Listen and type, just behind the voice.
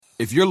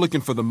If you're looking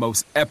for the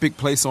most epic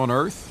place on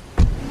Earth,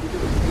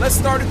 let's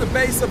start at the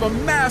base of a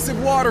massive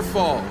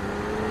waterfall.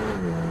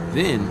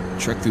 Then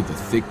trek through the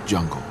thick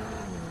jungle.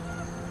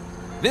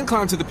 Then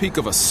climb to the peak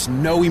of a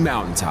snowy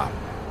mountaintop.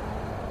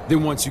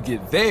 Then once you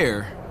get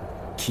there,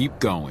 keep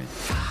going.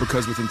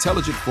 Because with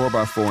intelligent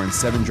 4x4 and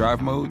 7 drive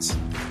modes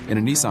and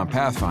a Nissan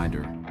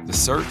Pathfinder, the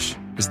search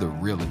is the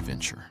real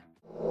adventure.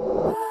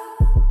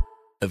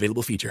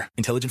 Available feature.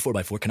 Intelligent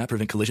 4x4 cannot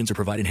prevent collisions or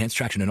provide enhanced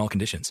traction in all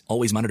conditions.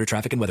 Always monitor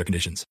traffic and weather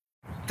conditions.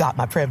 Got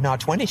my Prevnar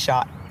 20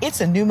 shot.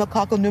 It's a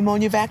pneumococcal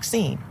pneumonia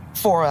vaccine.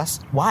 For us,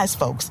 wise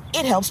folks,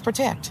 it helps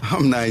protect.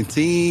 I'm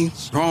 19,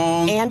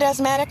 strong. And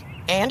asthmatic,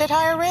 and at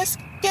higher risk.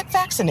 Get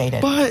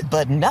vaccinated.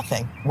 But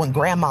nothing when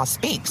grandma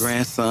speaks.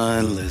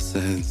 Grandson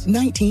listens.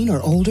 19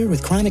 or older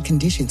with chronic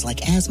conditions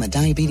like asthma,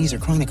 diabetes, or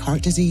chronic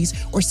heart disease,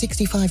 or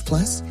 65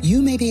 plus,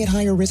 you may be at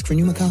higher risk for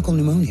pneumococcal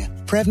pneumonia.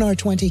 Prevnar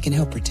 20 can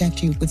help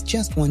protect you with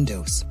just one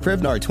dose.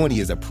 Prevnar 20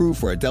 is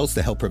approved for adults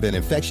to help prevent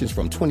infections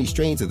from 20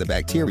 strains of the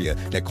bacteria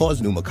that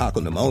cause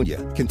pneumococcal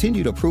pneumonia.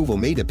 Continued approval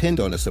may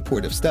depend on a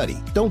supportive study.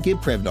 Don't get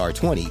Prevnar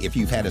 20 if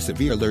you've had a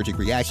severe allergic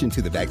reaction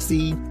to the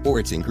vaccine or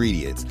its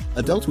ingredients.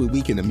 Adults with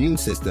weakened immune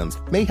systems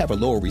may have a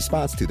lower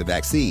response to the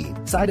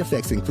vaccine. Side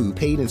effects include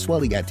pain and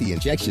swelling at the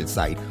injection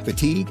site,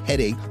 fatigue,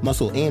 headache,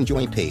 muscle, and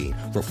joint pain.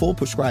 For full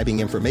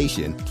prescribing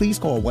information, please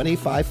call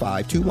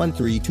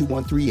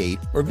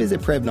 1-855-213-2138 or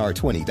visit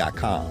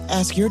Prevnar20.com.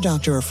 Ask your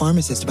doctor or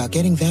pharmacist about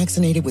getting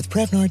vaccinated with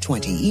Prevnar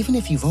 20, even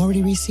if you've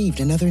already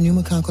received another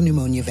pneumococcal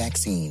pneumonia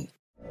vaccine.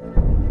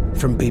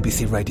 From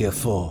BBC Radio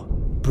 4,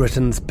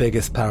 Britain's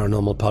biggest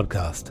paranormal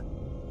podcast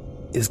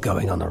is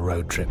going on a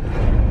road trip.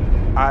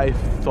 I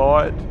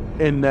thought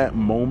in that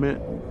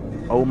moment,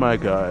 oh my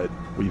God,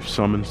 we've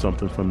summoned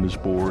something from this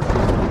board.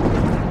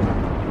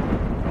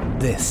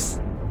 This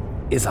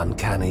is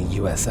Uncanny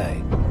USA.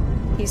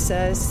 He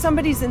says,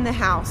 somebody's in the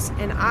house,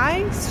 and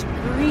I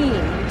screamed.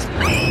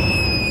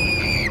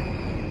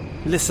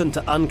 Listen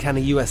to Uncanny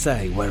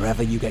USA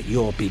wherever you get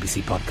your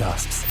BBC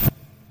podcasts,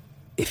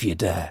 if you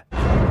dare.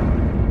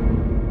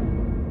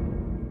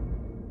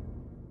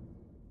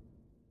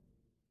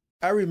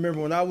 I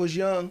remember when I was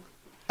young,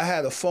 I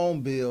had a phone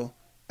bill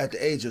at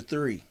the age of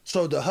 3.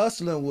 So the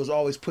hustling was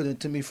always put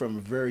into me from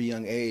a very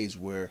young age,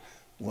 where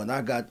when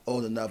I got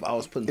old enough, I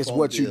was putting it's phone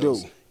what you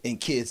bills do. in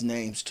kids'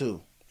 names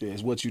too. Yeah,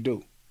 it's what you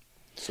do.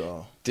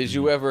 So did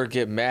you ever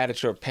get mad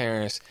at your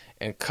parents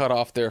and cut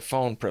off their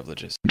phone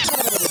privileges?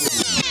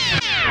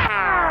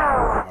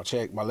 I'll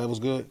check. My level's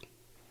good.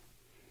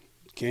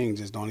 King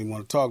just don't even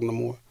want to talk no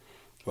more.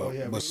 But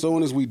as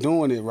soon as we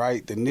doing it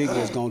right, the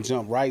nigga is going to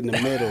jump right in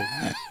the middle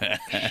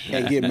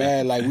and get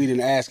mad like we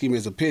didn't ask him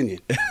his opinion.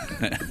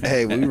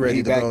 Hey, we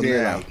ready to go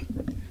now. Like,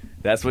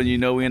 that's when you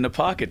know we in the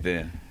pocket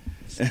then.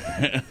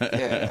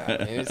 Yeah, I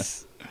mean,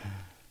 it's...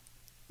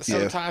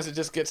 Sometimes it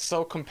just gets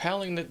so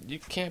compelling that you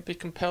can't be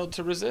compelled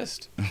to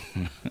resist.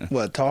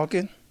 What,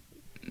 talking?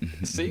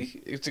 See,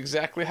 it's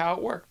exactly how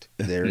it worked.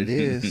 There it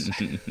is.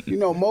 You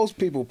know, most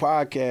people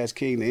podcast,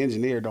 King, the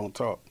engineer don't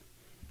talk.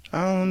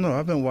 I don't know.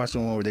 I've been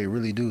watching one where they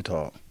really do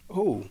talk.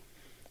 Who?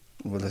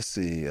 Well, let's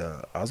see.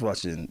 I was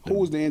watching... Who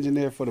was the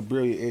engineer for the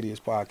Brilliant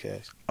Idiots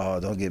podcast? Oh,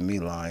 don't get me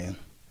lying.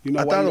 You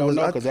know why you don't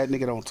know? Because that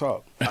nigga don't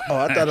talk.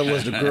 I thought it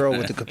was the girl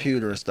with the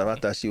computer and stuff. I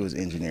thought she was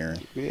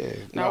engineering. Yeah.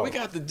 No, we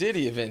got the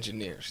Diddy of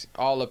engineers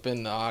all up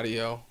in the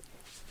audio.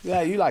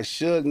 Yeah, you like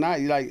Suge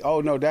Knight. You like, oh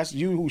no, that's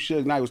you who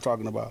Suge Knight was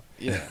talking about.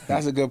 Yeah.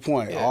 That's a good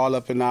point. Yeah. All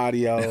up in the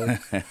audio,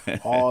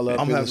 all up in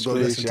the I'm going to have to go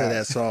listen to screenshot.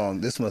 that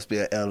song. This must be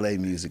an L.A.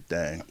 music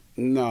thing.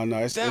 No,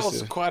 that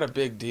was quite a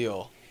big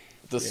deal.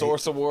 The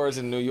Source Awards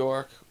in New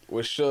York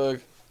with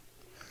Suge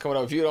coming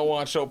up. If you don't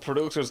want your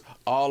producers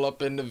all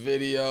up in the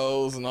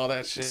videos and all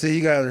that shit. See,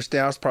 you got to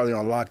understand, I was probably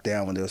on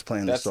lockdown when they was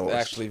playing the Source.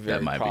 That's actually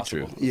very possible. That might be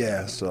true.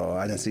 Yeah, so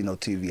I didn't see no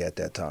TV at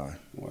that time.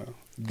 Well,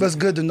 but it's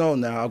good to know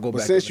now. I'll go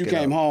back. Since you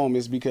came home,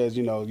 it's because,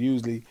 you know,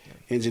 usually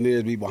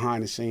engineers be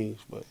behind the scenes.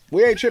 But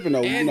we ain't tripping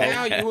though. And you know.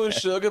 now you and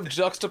Suge have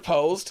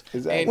juxtaposed.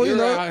 Exactly. And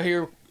you're out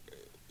here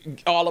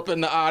all up in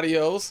the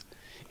audios.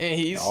 And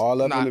he's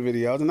all up in the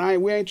videos.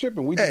 And we ain't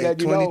tripping. We just let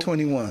you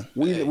 2021.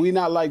 know. We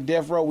not like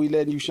Death Row. We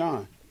letting you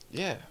shine.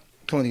 Yeah.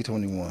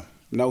 2021.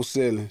 No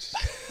ceilings.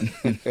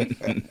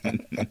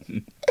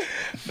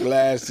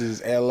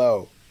 Glasses,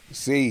 L.O.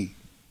 C.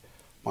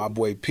 My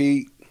boy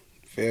Pete.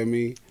 Feel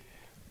me?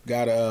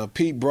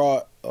 Pete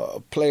brought a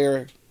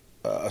player,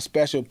 a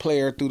special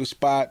player through the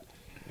spot.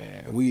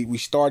 Man. We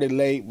started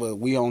late, but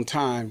we on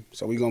time.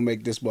 So we going to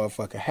make this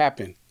motherfucker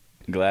happen.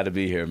 Glad to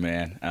be here,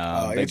 man.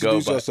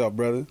 Introduce yourself,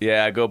 brother.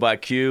 Yeah, I go by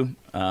Q.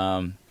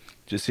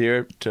 Just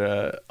here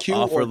to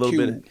offer a little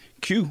bit.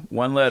 Q,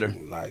 one letter.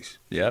 Nice.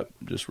 Yep,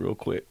 just real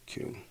quick.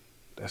 Q.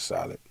 That's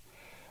solid.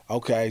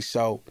 Okay,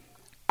 so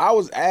I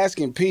was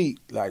asking Pete,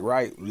 what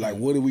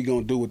are we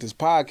going to do with this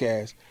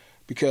podcast?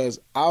 Because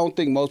I don't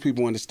think most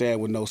people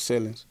understand with no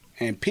ceilings.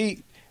 And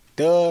Pete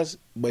does,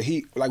 but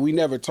we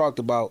never talked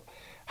about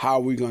how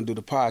we're going to do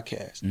the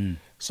podcast.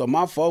 So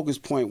my focus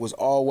point was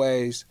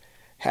always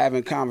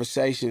having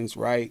conversations,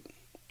 right,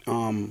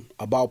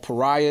 about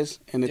pariahs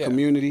in the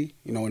community,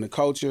 in the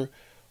culture,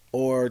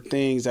 or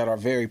things that are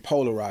very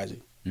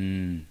polarizing.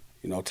 Mm.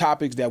 You know,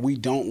 topics that we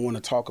don't want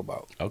to talk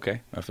about.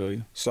 Okay, I feel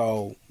you.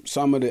 So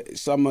some of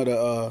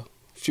the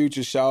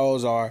future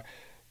shows are,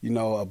 you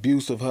know,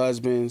 abusive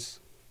husbands,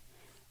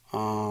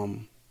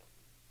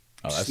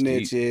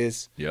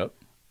 snitches, deep. Yep.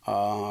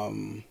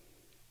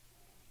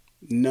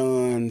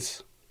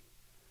 Nuns,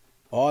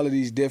 all of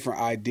these different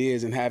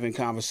ideas and having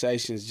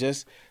conversations,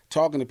 just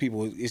talking to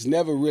people. It's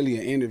never really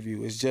an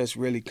interview. It's just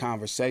really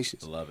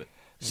conversations. I love it.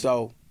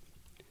 So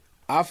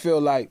I feel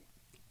like,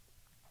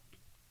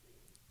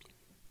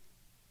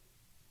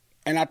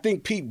 and I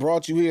think Pete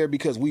brought you here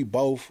because we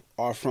both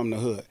are from the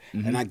hood.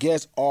 Mm-hmm. And I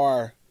guess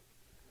our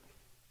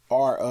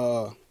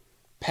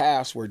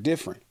paths were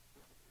different.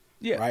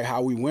 Yeah. Right?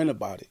 How we went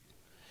about it.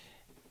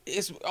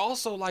 It's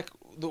also like,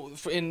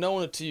 in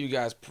knowing it to you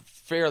guys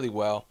fairly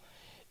well,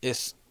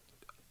 it's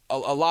a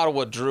lot of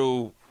what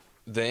drew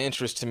the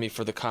interest to me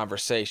for the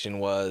conversation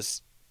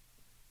was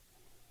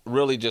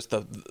really just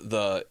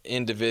the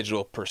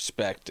individual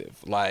perspective.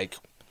 Like,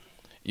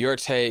 your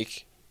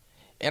take,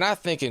 and I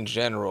think in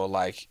general,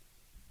 like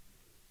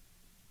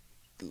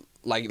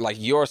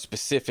your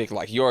specific,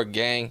 like your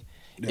gang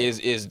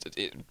is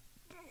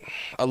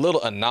a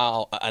little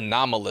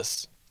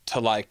anomalous to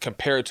like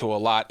compare to a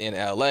lot in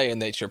LA,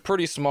 and that you're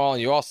pretty small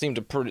and you all seem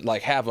to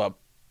have a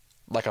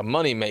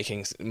money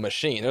making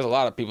machine. There's a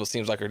lot of people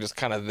seems like are just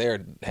kind of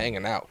there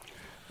hanging out.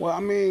 Well, I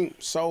mean,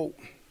 so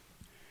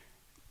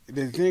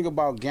the thing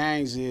about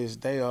gangs is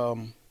they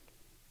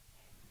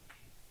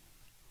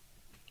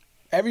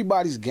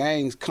everybody's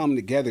gangs come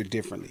together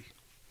differently.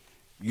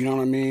 You know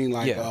what I mean?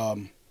 Like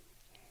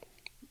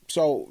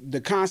so the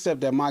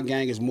concept that my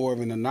gang is more of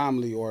an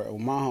anomaly or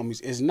my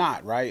homies is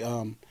not, right?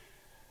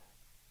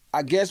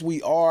 I guess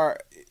we are.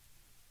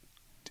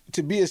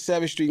 To be a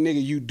 7th Street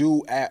nigga, you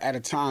do at a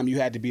time you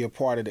had to be a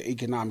part of the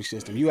economic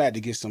system. You had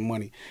to get some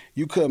money.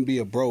 You couldn't be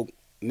a broke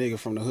nigga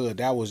from the hood.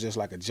 That was just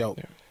like a joke.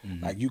 Yeah.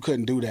 Mm-hmm. Like you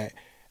couldn't do that.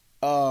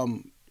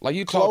 Like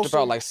you talked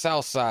about, like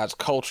Southside's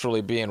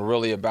culturally being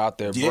really about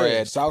their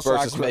bread. Southside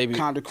versus maybe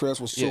Compton Crips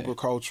was super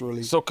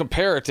culturally. So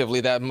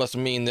comparatively, that must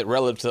mean that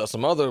relative to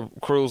some other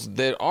crews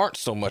that aren't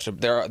so much.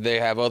 They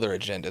have other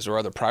agendas or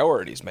other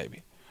priorities,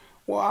 maybe.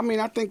 Well, I mean,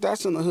 I think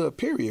that's in the hood,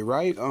 period,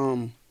 right?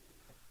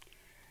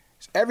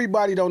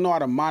 Everybody don't know how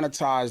to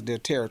monetize their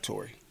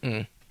territory.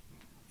 Mm-hmm.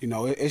 You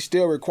know, it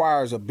still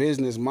requires a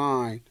business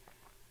mind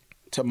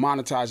to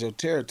monetize your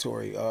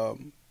territory.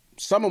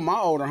 Some of my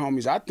older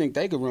homies, I think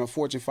they could run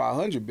Fortune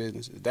 500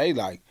 businesses. They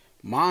like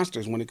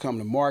monsters when it comes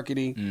to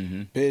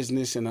marketing,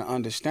 business, and the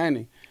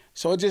understanding.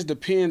 So it just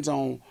depends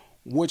on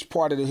which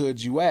part of the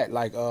hood you at.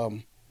 Like,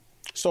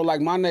 so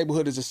like my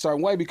neighborhood is a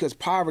certain way because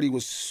poverty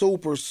was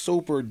super,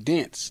 super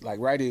dense. Like,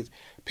 right,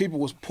 people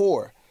was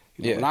poor.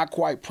 You know, not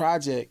quite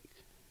project,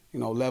 you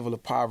know, level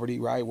of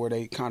poverty, right, where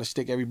they kind of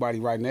stick everybody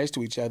right next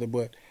to each other.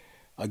 But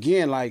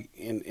again, like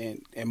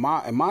in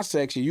my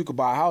section, you could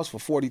buy a house for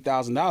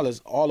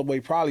 $40,000 all the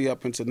way probably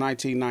up into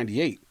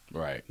 1998,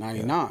 right,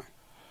 99. Yeah.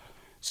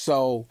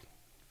 So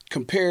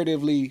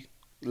comparatively,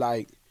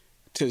 like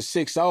to the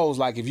 6-0s,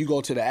 like if you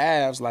go to the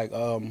Avs,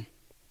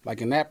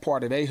 like in that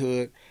part of their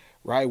hood,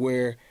 right,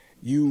 where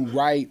you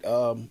write,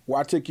 where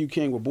I took you,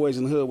 King, where Boys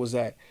in the Hood was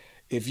at,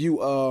 if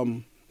you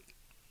own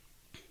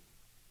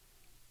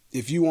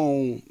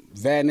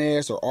Van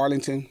Ness or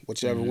Arlington,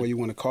 whichever one you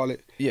want to call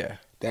it,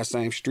 that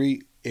same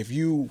street. If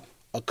you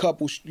a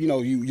couple, you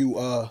know,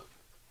 you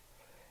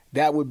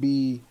that would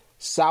be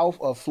south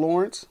of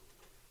Florence.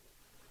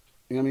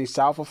 You know what I mean?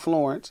 South of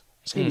Florence.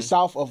 Excuse me,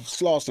 south of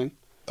Slauson.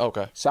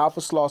 Okay. South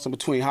of Slauson,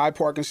 between Hyde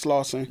Park and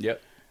Slauson.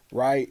 Yep.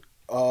 Right.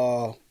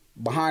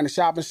 Behind the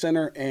shopping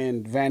center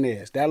and Van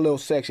Ness. That little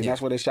section.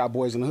 That's where they shot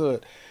Boys in the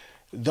Hood.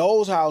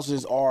 Those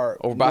houses are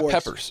over by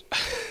Peppers.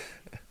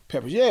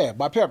 Peppers, yeah,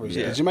 by Peppers,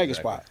 the Jamaican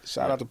spot.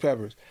 Shout out to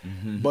Peppers.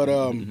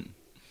 But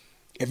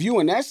if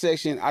you in that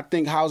section, I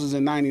think houses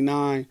in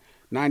 99,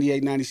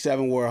 98,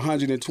 97 were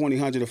 120,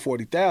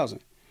 140,000.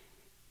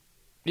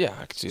 Yeah,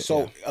 I can see it.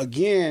 So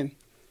again,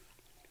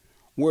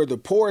 where the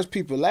poorest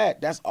people at,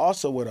 that's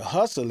also where the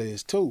hustle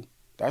is too.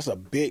 That's a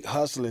big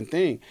hustling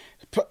thing.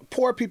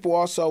 Poor people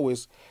also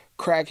is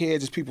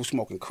crackheads, is people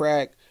smoking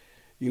crack.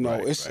 You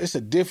know, it's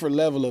a different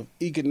level of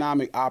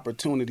economic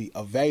opportunity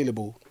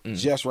available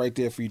just right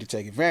there for you to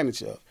take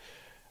advantage of.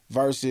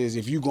 Versus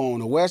if you go on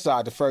the west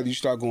side, the further you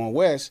start going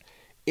west,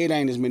 it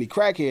ain't as many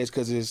crackheads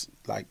because it's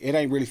like it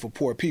ain't really for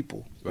poor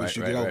people once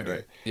you get over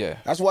there. Yeah,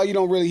 that's why you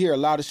don't really hear a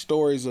lot of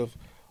stories of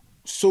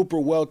super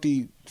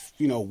wealthy,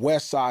 you know,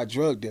 west side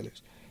drug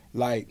dealers.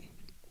 Like,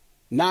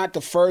 not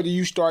the further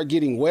you start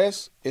getting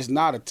west, it's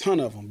not a ton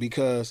of them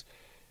because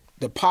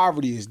the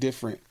poverty is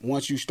different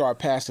once you start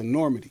passing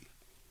Normandy.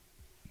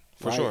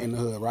 For sure. In the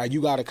hood, right? You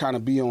got to kind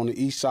of be on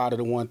the east side of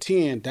the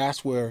 110.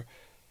 That's where,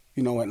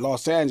 you know, in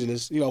Los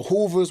Angeles, you know,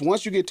 Hoovers,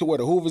 once you get to where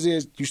the Hoovers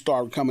is, you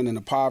start coming into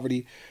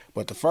poverty.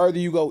 But the further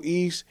you go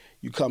east,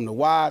 you come to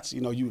Watts,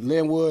 you know, you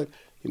Linwood,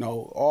 you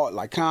know, all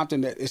like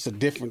Compton, it's a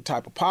different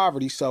type of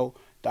poverty. So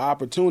the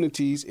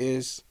opportunities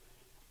is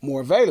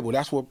more available.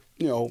 That's what,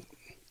 you know,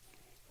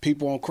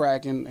 people on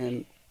crack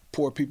and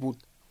poor people,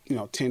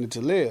 tended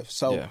to live.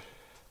 So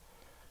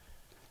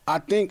I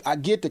think I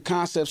get the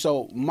concept.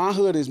 So my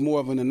hood is more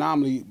of an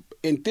anomaly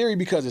in theory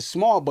because it's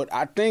small, but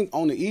I think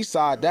on the east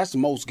side, that's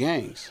most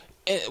gangs.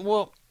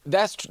 Well,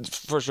 that's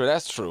for sure.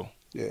 That's true.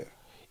 Yeah.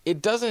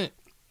 It doesn't,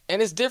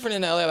 and it's different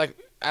in LA. Like,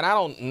 and I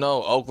don't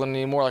know Oakland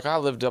anymore. Like, I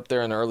lived up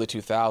there in the early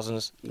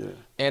 2000s,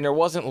 and there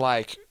wasn't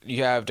like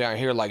you have down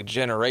here like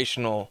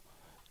generational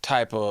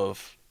type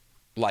of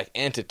like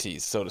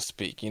entities, so to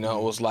speak. It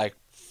was like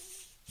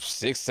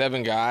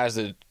 6-7 guys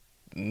that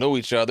knew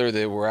each other,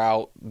 that were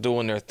out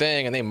doing their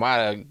thing, and they might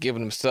have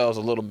given themselves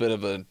a little bit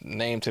of a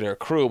name to their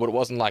crew, but it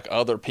wasn't like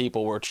other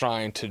people were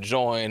trying to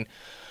join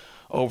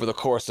over the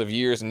course of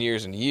years and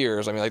years and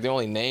years. I mean, like, the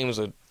only names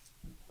of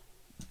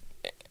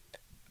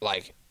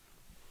like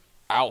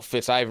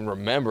outfits I even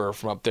remember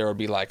from up there would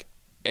be like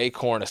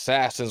Acorn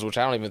Assassins, which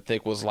I don't even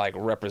think was like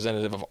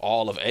representative of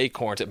all of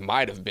Acorns. It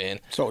might have been.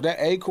 So that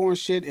Acorn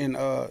shit, and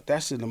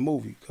that's in the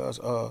movie, because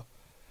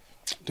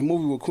the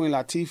movie with Queen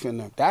Latifah in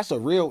them, that's a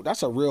real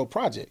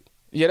project.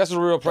 Yeah, that's a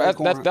real project.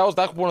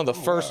 That's one of the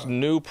first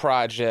new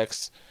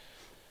projects.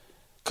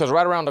 Because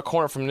right around the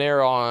corner from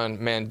there on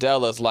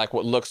Mandela is like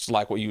what looks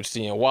like what you'd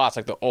see in Watts,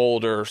 like the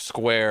older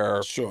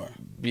square,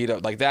 beat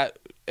up like that.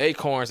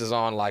 Acorns is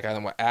on like I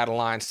don't know,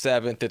 Adeline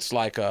 7th. It's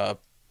like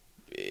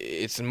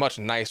it's a much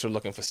nicer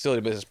looking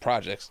facility, but it's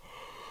projects.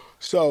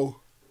 So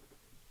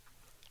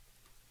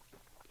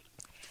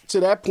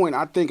to that point,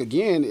 I think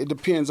again it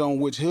depends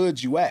on which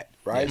hood you at,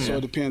 right? So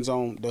it depends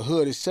on the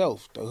hood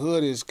itself. The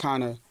hood is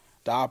kind of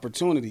the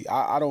opportunity.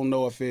 I don't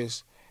know if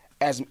it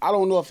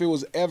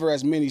was ever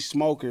as many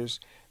smokers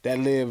that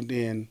lived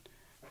in,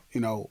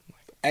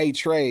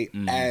 A-Trade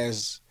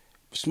as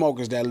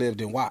smokers that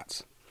lived in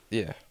Watts.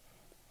 Yeah.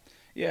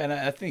 Yeah, and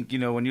I think,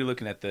 when you're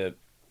looking at the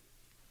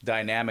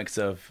dynamics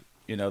of,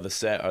 the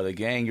set or the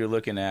gang, you're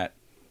looking at,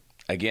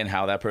 again,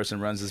 how that person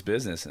runs his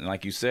business. And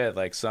like you said,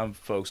 like some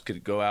folks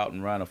could go out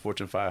and run a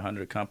Fortune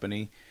 500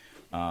 company.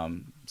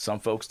 Some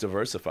folks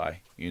diversify,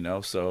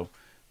 so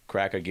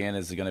crack, again,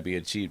 is going to be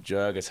a cheap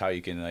drug. It's how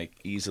you can like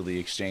easily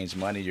exchange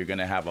money. You're going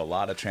to have a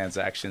lot of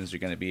transactions. You're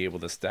going to be able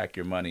to stack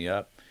your money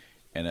up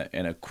in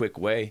a quick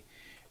way.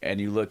 And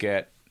you look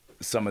at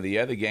some of the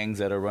other gangs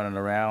that are running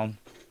around,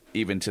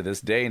 even to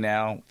this day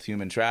now,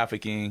 human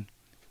trafficking,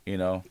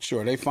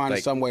 Sure, they find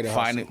some way to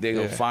hustle.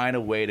 They'll find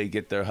a way to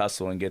get their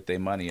hustle and get their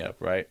money up,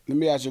 right? Let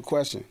me ask you a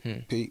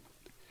question, Pete.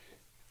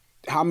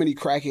 How many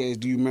crackheads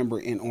do you remember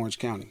in Orange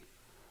County?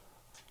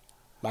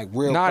 Like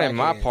real Not crackheads. In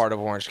my part of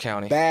Orange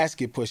County.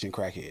 Basket pushing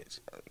crackheads.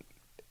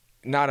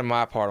 Not in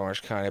my part of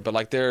Orange County, but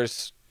like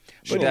there's...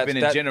 But even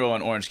in general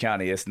in Orange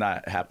County, it's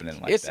not happening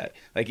like that.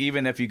 Like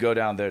even if you go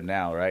down there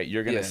now, right,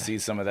 you're going to see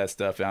some of that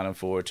stuff down in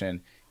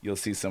Fullerton. You'll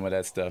see some of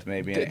that stuff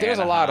maybe in there's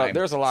Anaheim,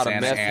 a lot of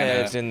Santa meth Ana.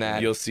 heads in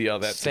that. You'll see all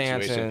that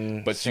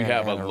situation. But you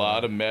have a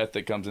lot of meth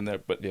that comes in there,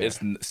 but it's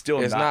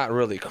still not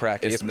really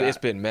crack. It's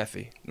been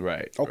methy.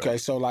 Right. Okay,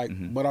 so like,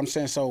 but I'm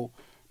saying, so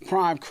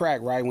prime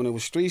crack, right, when it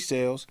was street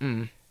sales,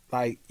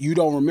 like you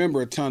don't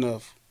remember a ton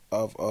of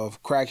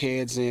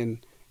crackheads in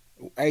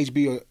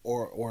HB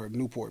or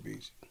Newport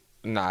Beach.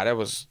 Nah,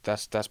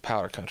 that's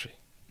powder country.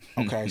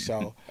 Okay,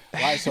 so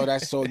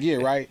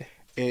again, right,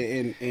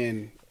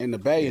 in the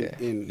Bay,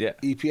 in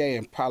EPA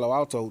and Palo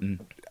Alto, do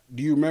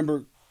you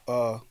remember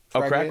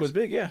crack was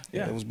big, yeah.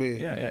 It was big.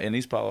 Yeah, in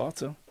East Palo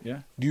Alto, yeah.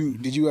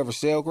 Did you ever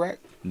sell crack?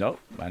 Nope,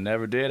 I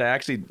never did.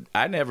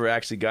 I never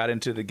actually got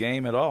into the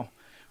game at all,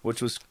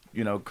 which was,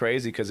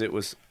 crazy because it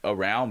was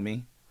around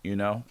me,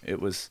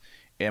 It was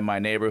in my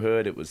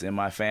neighborhood, it was in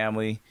my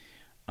family.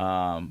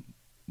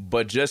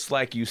 But just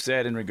like you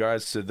said in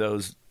regards to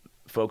those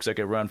folks that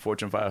could run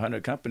Fortune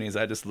 500 companies,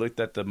 I just looked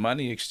at the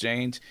money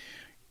exchange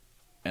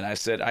and I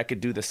said I could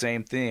do the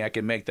same thing. I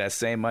could make that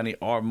same money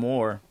or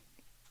more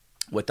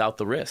without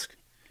the risk,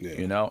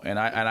 And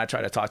I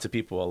try to talk to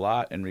people a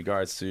lot in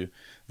regards to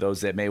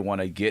those that may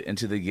want to get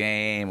into the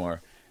game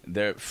or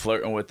they're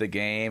flirting with the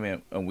game.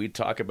 And we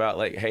talk about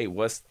like, hey,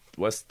 what's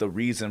the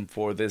reason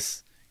for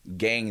this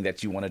gang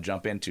that you want to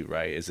jump into,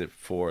 right? Is it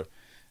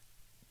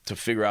to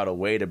figure out a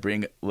way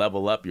to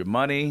level up your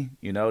money,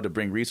 to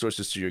bring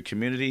resources to your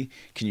community?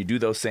 Can you do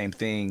those same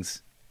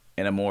things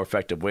in a more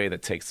effective way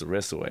that takes the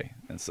risk away?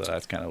 And so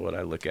that's kind of what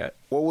I look at.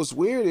 What was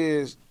weird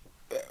is,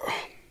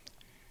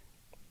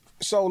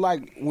 so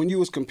like when you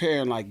was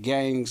comparing like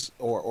gangs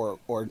or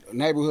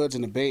neighborhoods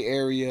in the Bay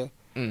Area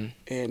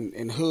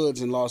and hoods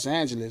in Los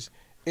Angeles,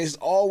 it's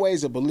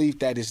always a belief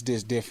that it's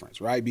this difference,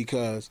 right?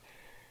 Because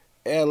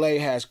LA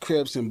has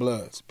Crips and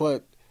Bloods,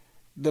 but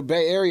the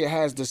Bay Area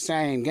has the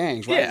same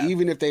gangs, right? Yeah.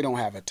 Even if they don't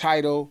have a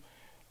title,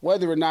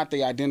 whether or not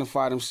they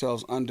identify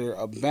themselves under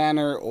a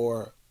banner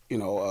or,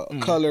 a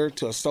color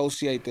to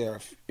associate their,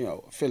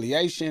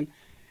 affiliation,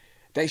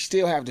 they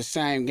still have the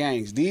same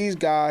gangs. These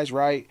guys,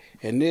 right,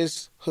 in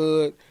this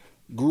hood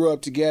grew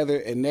up together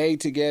and they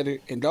together,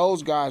 and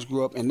those guys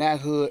grew up in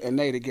that hood and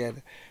they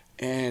together.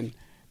 And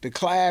the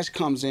clash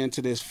comes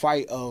into this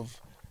fight of,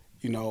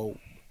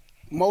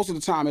 most of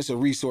the time it's a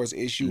resource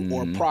issue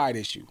or a pride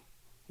issue.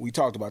 We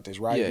talked about this,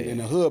 right? Yeah, In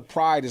the hood,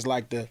 pride is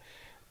like the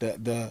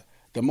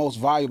the most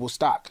valuable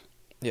stock.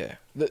 Yeah.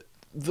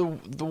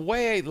 The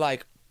way,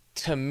 like,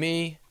 to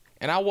me,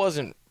 and I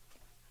wasn't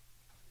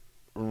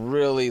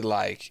really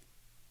like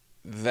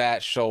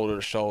that shoulder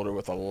to shoulder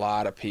with a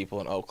lot of people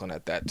in Oakland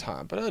at that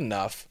time, but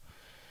enough.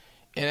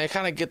 And I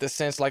kind of get the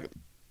sense, like,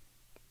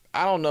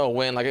 I don't know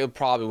when, like, it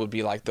probably would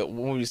be like when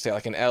would you say,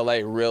 like in LA,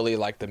 really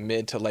like the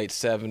mid to late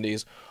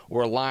 70s,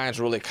 where lines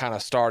really kind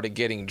of started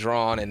getting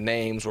drawn and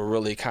names were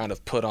really kind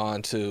of put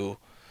onto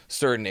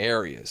certain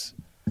areas.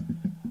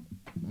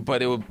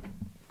 But it would,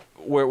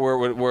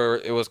 where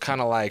it was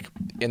kind of like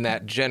in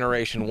that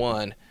generation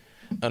one,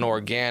 an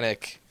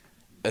organic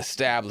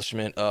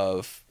establishment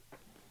of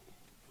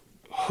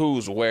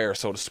who's where,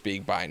 so to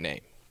speak, by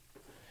name.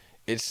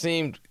 It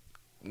seemed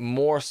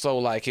more so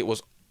like it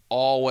was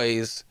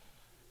always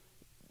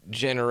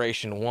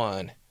generation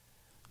one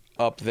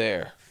up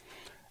there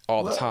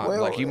all the time.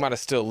 Like, you might have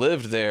still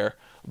lived there,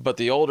 but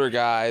the older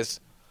guys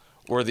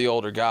were the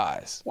older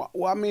guys. Well,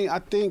 I mean, I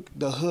think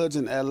the hoods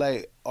in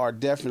L.A. are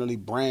definitely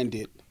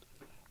branded.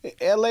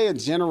 L.A. in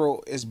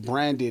general is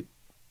branded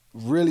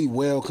really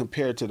well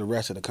compared to the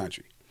rest of the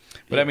country.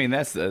 But I mean,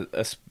 that's a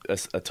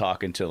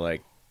talking to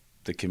like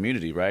the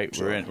community, right?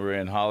 Sure. We're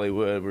in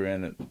Hollywood, we're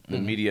in the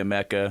media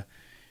mecca,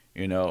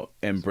 you know,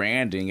 and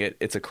branding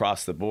it's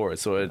across the board.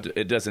 So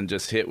it doesn't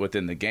just hit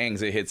within the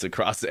gangs; it hits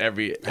across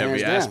every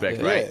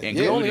aspect, right?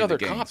 The only other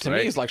comp to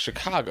me is like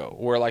Chicago,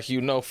 where like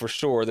for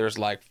sure there's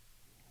like,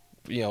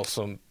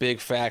 some big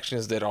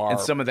factions that are, and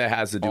some of that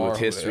has to do with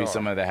history,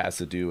 some of that has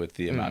to do with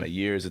the amount of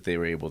years that they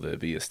were able to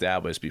be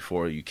established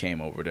before you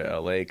came over to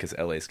LA, because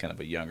LA is kind of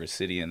a younger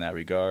city in that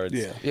regard,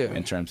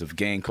 in terms of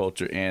gang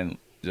culture and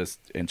just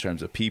in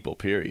terms of people,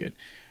 period.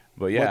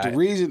 But the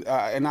reason,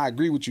 and I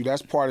agree with you,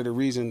 that's part of the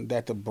reason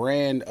that the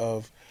brand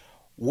of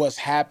what's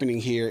happening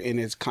here in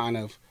its kind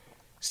of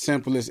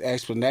simplest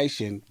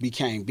explanation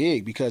became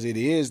big, because it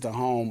is the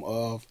home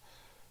of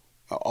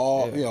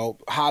all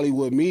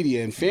Hollywood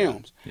media and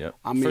films. Yeah,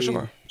 I mean, for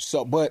sure.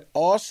 So, but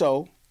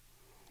also,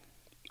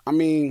 I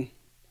mean,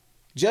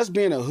 just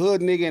being a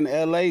hood nigga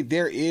in LA,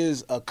 there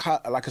is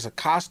it's a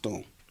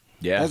costume.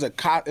 Yeah,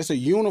 it's a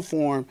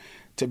uniform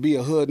to be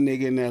a hood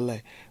nigga in LA.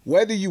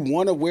 Whether you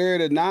want to wear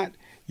it or not,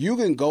 you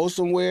can go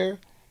somewhere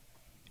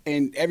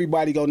and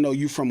everybody gonna know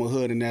you from a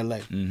hood in LA.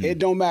 Mm-hmm. It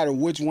don't matter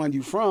which one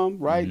you from,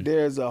 right? Mm-hmm.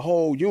 There's a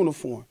whole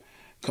uniform.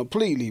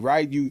 Completely,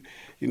 right? You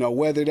know,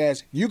 whether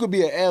that's, you could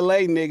be a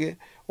LA nigga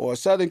or a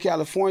Southern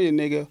California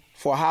nigga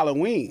for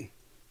Halloween.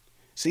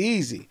 It's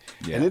easy.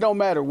 Yeah. And it don't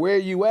matter where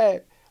you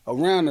at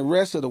around the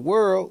rest of the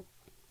world,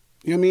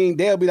 you know what I mean?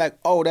 They'll be like,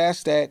 oh,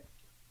 that's that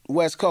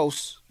West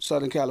Coast,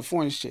 Southern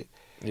California shit.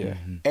 Yeah.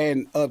 Mm-hmm.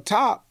 And up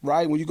top,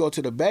 right, when you go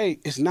to the Bay,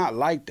 it's not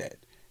like that.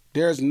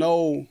 There's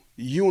no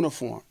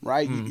uniform,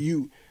 right?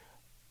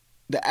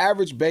 The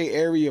average Bay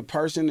Area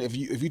person, if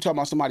you talk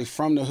about somebody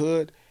from the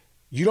hood,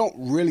 you don't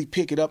really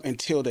pick it up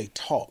until they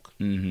talk.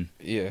 Mm-hmm.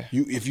 Yeah.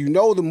 If you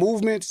know the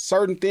movements,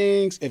 certain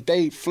things, if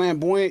they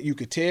flamboyant, you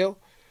could tell.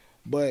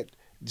 But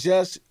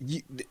there's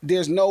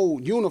no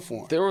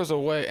uniform. There was a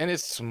way, and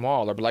it's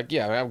smaller, but like,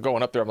 I'm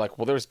going up there, I'm like,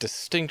 well, there's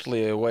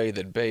distinctly a way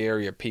that Bay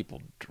Area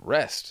people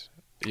dressed.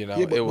 You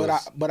know,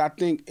 but I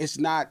think it's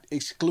not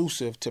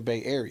exclusive to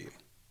Bay Area.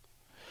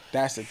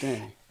 That's the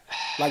thing.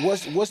 Like,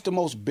 what's the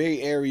most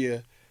Bay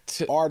Area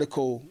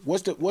article?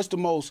 What's the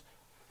most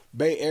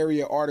Bay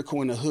Area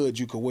article in the hood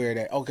you could wear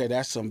that? Okay,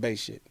 that's some Bay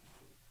shit.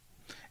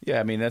 Yeah,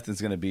 I mean,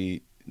 nothing's gonna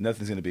be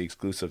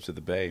exclusive to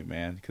the Bay,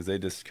 man, because they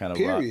just kind of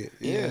period.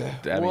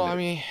 I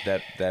mean,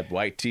 that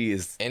white tee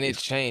is, and it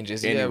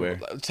changes anywhere.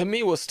 Yeah, to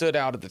me, what stood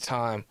out at the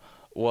time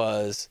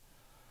was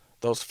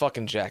those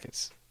fucking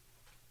jackets.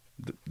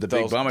 The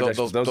big bomber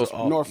jackets, those are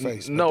all North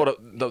Face. No,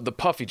 the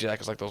puffy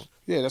jackets, like those.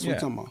 Yeah, that's what I'm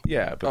talking about.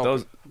 Yeah,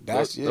 but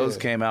those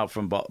came out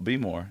from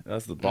B-more.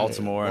 That's the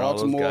Baltimore and all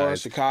those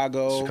guys.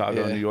 Chicago,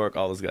 New York,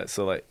 all those guys.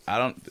 So like,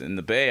 in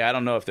the Bay, I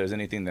don't know if there's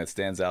anything that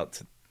stands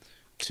out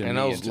to and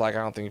me. those, like, I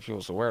don't think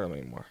people still wear them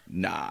anymore.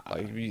 Nah.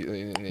 Like,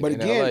 but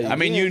again, LA, I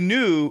mean, you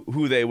knew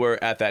who they were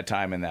at that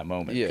time in that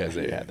moment because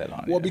they had that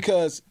on. Well,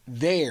 because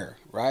they're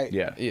right.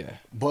 Yeah.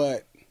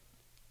 But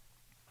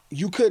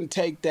you couldn't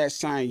take that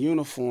same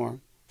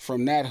uniform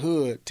from that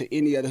hood to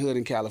any other hood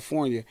in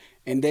California,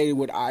 and they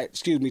would,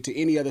 to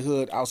any other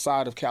hood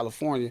outside of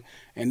California,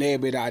 and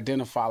they'd be able to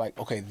identify, like,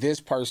 okay, this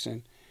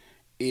person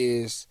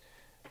is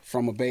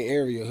from a Bay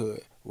Area hood,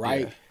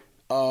 right?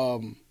 Yeah.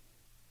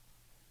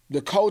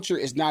 The culture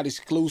is not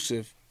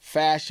exclusive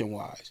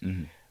fashion-wise.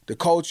 Mm-hmm. The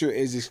culture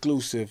is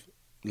exclusive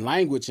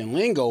language and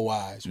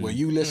lingo-wise, where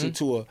you listen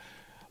to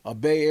a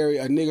Bay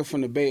Area, a nigga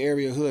from the Bay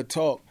Area hood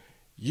talk,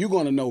 you're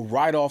going to know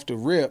right off the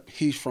rip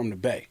he's from the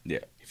Bay. Yeah.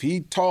 If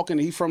he talking,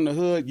 he from the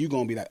hood, you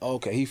gonna be like,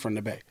 okay, he from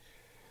the Bay.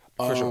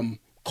 For sure.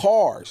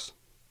 Cars,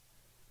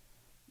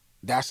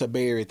 that's a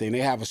Bay Area thing. They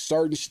have a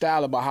certain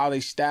style about how they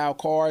style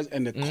cars,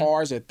 and the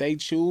cars that they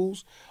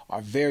choose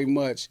are very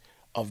much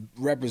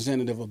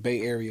representative of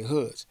Bay Area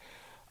hoods.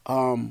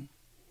 And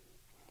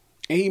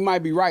he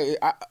might be right.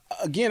 I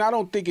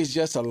don't think it's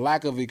just a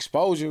lack of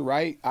exposure,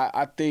 right?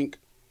 I think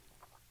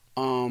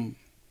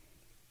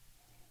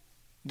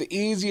the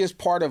easiest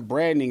part of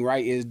branding,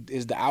 right,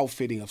 is the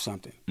outfitting of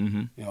something.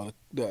 Mm-hmm. You know,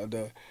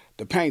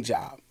 the paint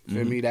job.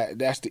 Feel me?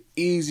 That's the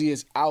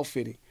easiest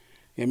outfitting.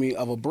 I mean,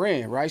 of a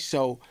brand, right?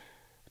 So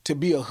to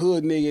be a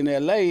hood nigga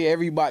in LA,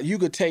 everybody, you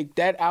could take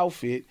that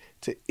outfit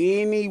to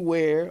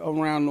anywhere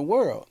around the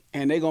world,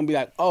 and they're gonna be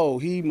like, oh,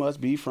 he must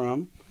be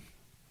from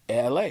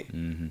LA,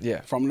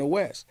 from the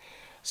West.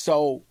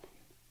 So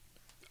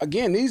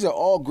again, these are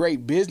all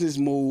great business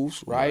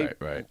moves, right?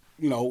 Right.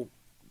 You know,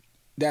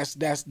 that's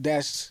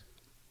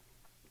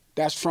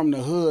from the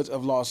hoods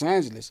of Los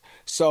Angeles.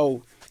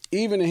 So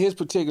even in his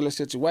particular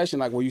situation,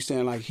 like where you're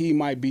saying like he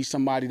might be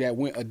somebody that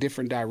went a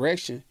different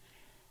direction,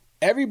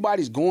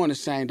 everybody's going the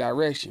same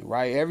direction,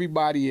 right?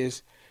 Everybody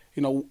is,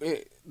 you know,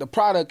 the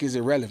product is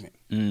irrelevant.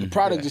 The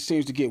product just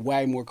seems to get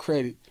way more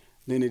credit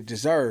than it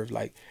deserves.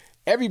 Like,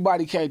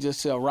 everybody can't just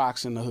sell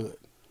rocks in the hood.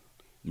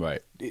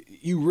 Right.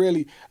 You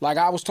really, like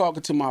I was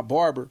talking to my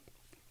barber,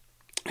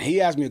 he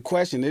asked me a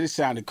question that it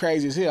sounded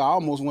crazy as hell. I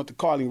almost went to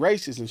call him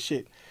racist and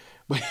shit.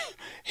 But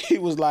he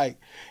was like,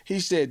 he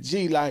said,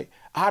 gee, like,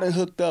 I done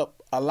hooked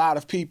up a lot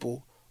of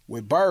people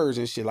with birds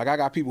and shit. Like, I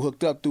got people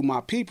hooked up through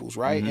my peoples,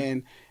 right?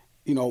 And,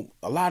 you know,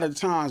 a lot of the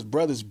times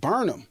brothers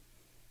burn them.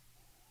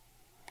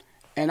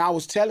 And I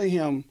was telling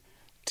him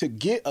to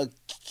get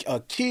a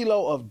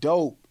kilo of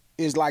dope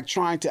is like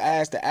trying to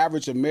ask the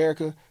average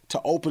America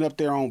to open up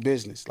their own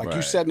business. Like,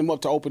 you setting them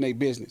up to open a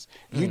business.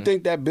 You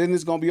think that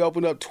business going to be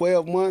opened up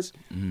 12 months?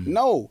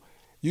 No.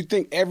 You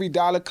think every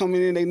dollar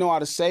coming in, they know how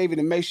to save it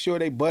and make sure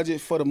they budget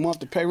for the month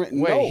to pay rent?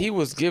 Wait, no. he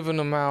was giving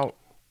them out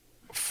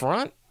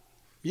front?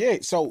 Yeah,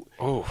 so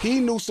he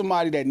knew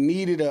somebody that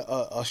needed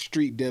a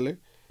street dealer.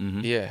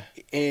 Yeah.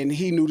 And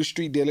he knew the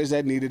street dealers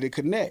that needed to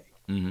connect.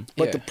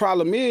 But the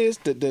problem is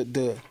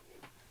the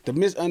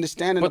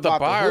misunderstanding but about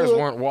the buyers hood,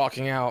 weren't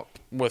walking out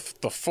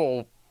with the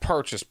full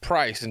purchase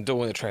price and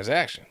doing the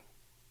transaction.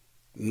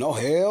 No,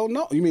 hell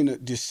no. You mean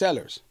the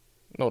sellers?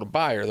 No, the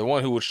buyer, the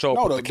one who would show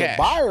up with the cash.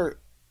 The buyer,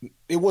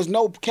 it was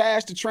no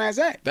cash to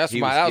transact. That's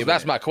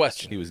my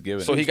question. He was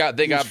giving. So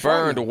they got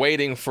burned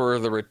waiting for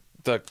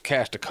the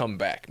cash to come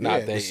back.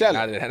 Not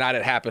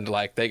it happened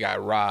like they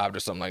got robbed or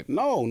something like that.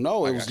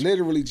 No, it was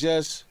literally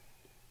just,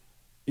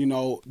 you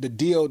know,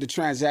 the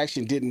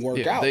transaction didn't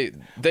work out.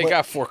 They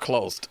got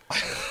foreclosed.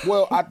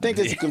 Well, I think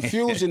it's a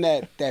confusion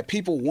that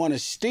people want to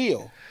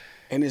steal.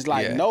 And it's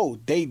like, no,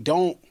 they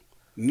don't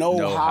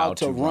know how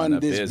to run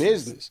this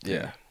business.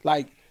 Yeah.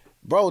 Like,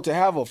 bro, to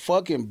have a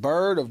fucking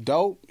bird of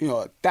dope, you know,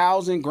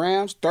 1,000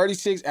 grams,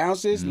 36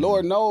 ounces,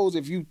 Lord knows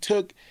if you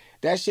took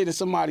that shit and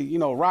somebody, you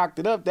know, rocked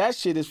it up, that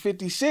shit is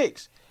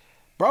 56.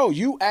 Bro,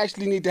 you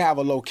actually need to have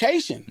a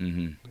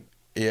location.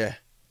 Yeah.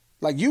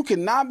 Like, you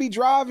cannot be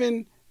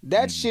driving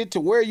that shit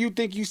to where you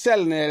think you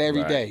selling it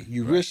every day.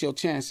 You risk your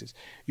chances.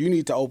 You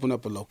need to open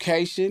up a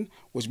location,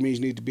 which means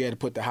you need to be able to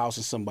put the house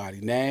in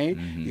somebody's name.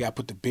 You got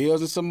to put the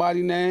bills in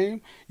somebody's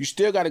name. You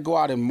still got to go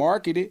out and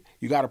market it.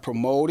 You got to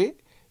promote it.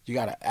 You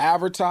got to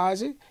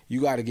advertise it.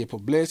 You got to get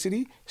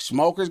publicity.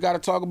 Smokers got to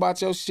talk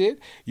about your shit.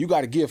 You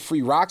got to give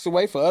free rocks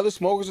away for other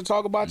smokers to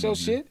talk about your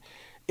shit.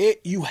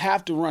 You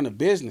have to run a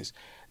business.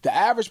 The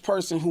average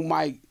person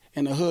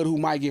in the hood who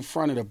might get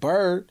fronted a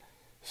bird,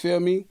 feel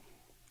me?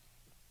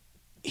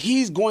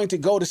 He's going to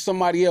go to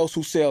somebody else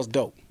who sells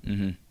dope.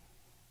 And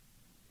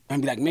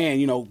be like, man,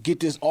 you know, get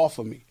this off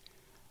of me.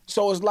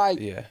 So it's like,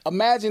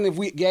 imagine if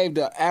we gave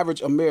the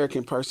average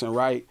American person,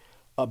 right,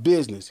 a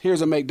business.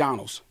 Here's a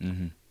McDonald's.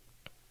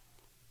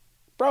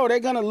 Bro, they're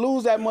going to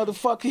lose that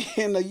motherfucker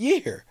in a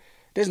year.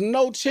 There's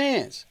no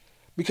chance.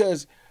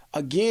 Because,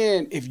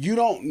 again, if you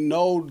don't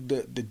know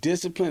the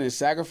discipline and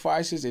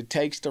sacrifices it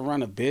takes to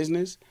run a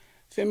business,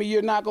 feel me,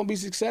 you're not going to be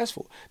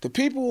successful. The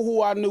people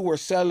who I knew were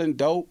selling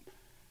dope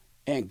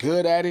and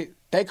good at it,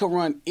 they could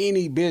run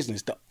any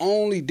business. The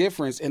only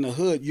difference in the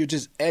hood, you're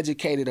just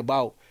educated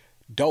about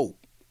dope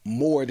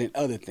more than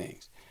other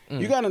things.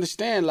 You got to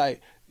understand,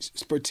 like,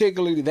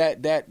 particularly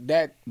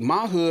that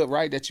my hood,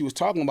 right, that you was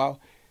talking about,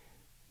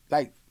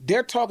 like,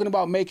 they're talking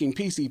about making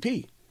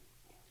PCP.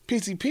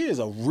 PCP is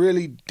a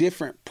really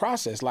different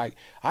process. Like,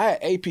 I had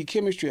AP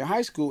chemistry in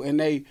high school,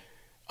 and a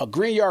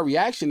Grignard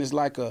reaction is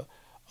like a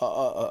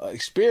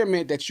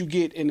experiment that you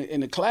get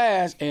in the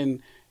class,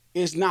 and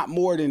it's not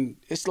more than,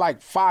 it's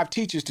like 5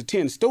 teachers to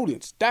 10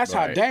 students. That's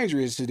how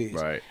dangerous it is.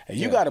 Right. And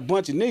you got a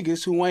bunch of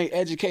niggas who ain't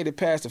educated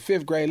past the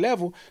 5th grade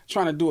level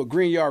trying to do a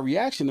Grignard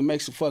reaction to make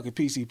some fucking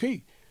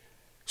PCP.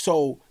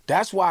 So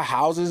that's why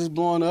houses is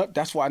blowing up.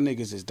 That's why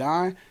niggas is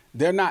dying.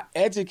 They're not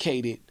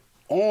educated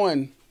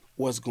on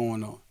what's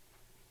going on.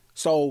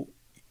 So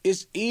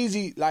it's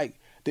easy, like,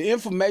 the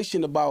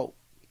information about,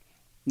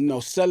 you know,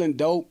 selling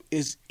dope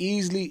is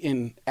easily,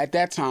 and at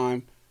that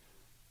time,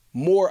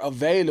 more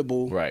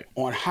available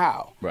on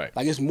how. Like,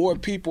 it's more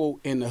people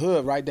in the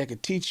hood, right, that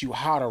could teach you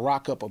how to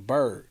rock up a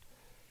bird.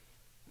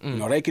 You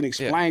know, they can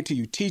explain to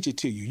you, teach it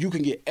to you. You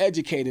can get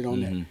educated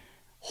on that.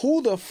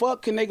 Who the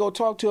fuck can they go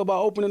talk to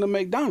about opening a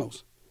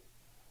McDonald's?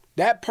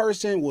 That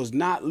person was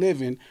not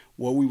living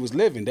where we was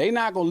living. They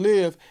not gonna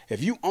live,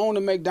 if you own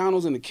a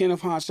McDonald's in the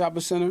Kenneth Hahn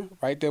Shopping Center,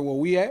 right there where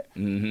we at,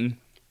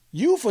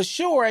 you for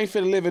sure ain't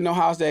finna live in no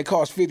house that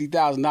costs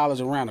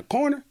 $50,000 around the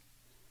corner.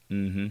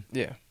 Mm-hmm.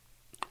 Yeah.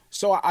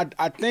 So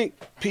I think,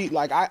 Pete,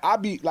 like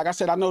I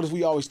said, I notice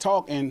we always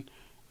talk, and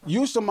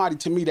you're somebody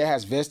to me that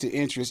has vested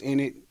interest in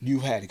it.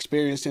 You've had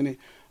experience in it.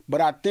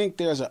 But I think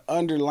there's an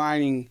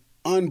underlying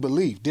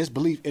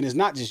disbelief, and it's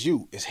not just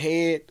you. It's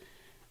Head,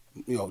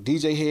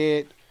 DJ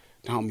Head,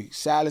 the homie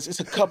Silas. It's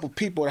a couple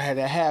people that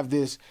have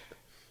this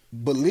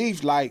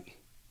belief, like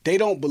they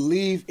don't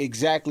believe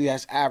exactly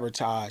as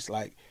advertised.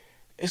 Like,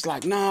 it's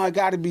like, no,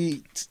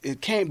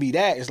 it can't be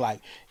that. It's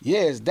like,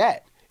 yeah, it's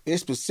that.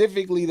 It's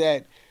specifically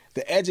that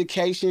the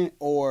education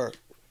or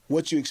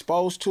what you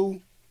exposed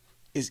to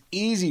is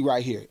easy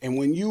right here. And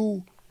when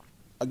you,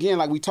 again,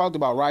 like we talked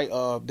about, right,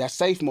 that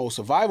safe mode,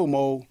 survival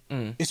mode,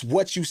 it's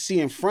what you see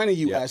in front of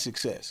you as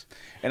success.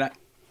 And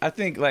I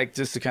think, like,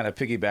 just to kind of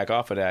piggyback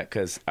off of that,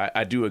 because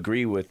I do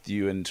agree with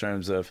you in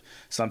terms of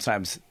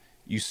sometimes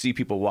you see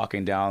people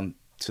walking down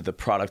to the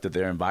product of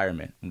their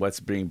environment, what's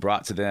being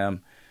brought to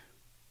them,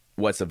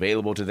 what's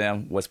available to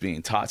them, what's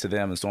being taught to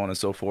them, and so on and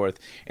so forth.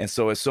 And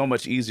so it's so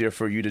much easier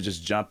for you to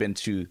just jump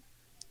into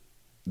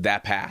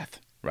that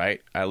path,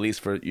 right? At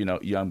least for,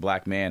 young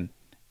black men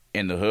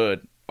in the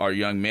hood or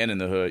young men in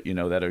the hood,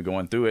 that are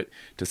going through it,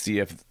 to see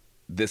if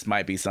this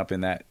might be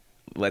something that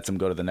lets them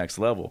go to the next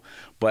level.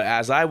 But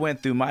as I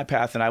went through my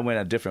path and I went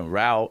a different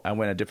route, I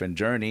went a different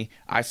journey,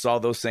 I saw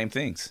those same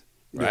things,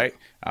 right?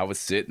 Yeah. I would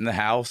sit in the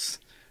house.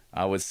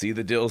 I would see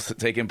the deals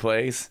taking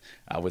place.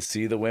 I would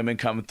see the women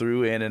come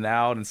through in and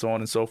out and so on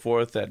and so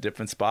forth at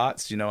different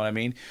spots. You know what I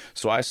mean?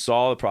 So I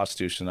saw the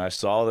prostitution. I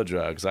saw the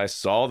drugs. I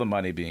saw the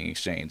money being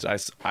exchanged. I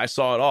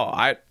saw it all.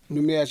 Let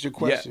me ask you a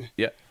question.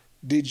 Yeah.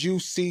 Did you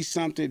see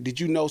something? Did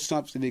you know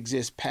something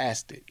exists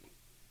past it?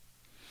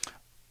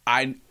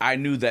 I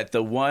knew that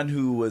the one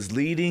who was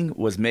leading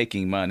was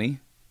making money.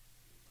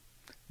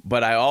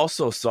 But I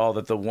also saw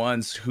that the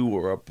ones who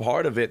were a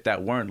part of it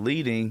that weren't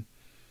leading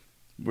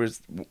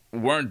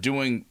weren't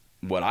doing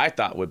what I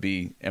thought would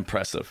be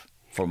impressive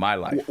for my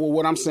life. Well,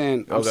 what I'm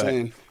saying,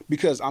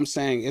 because I'm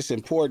saying it's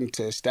important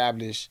to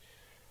establish,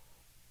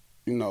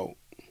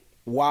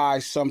 why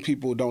some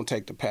people don't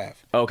take the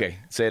path. Okay,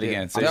 say it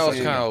again. That was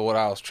kind of what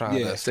I was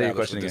trying to say your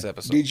question with again. this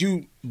episode. Did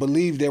you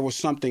believe there was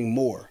something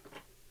more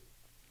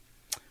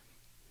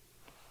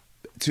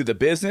to the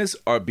business,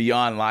 or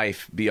beyond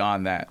life,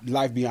 beyond that?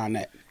 Life beyond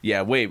that.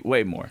 Yeah, way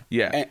more.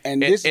 Yeah,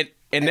 and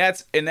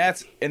that's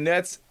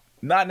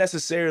not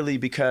necessarily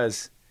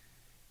because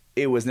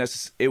it was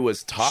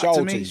taught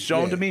to me,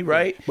 shown to me,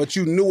 right? But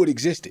you knew it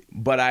existed.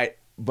 But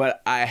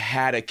I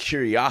had a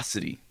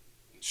curiosity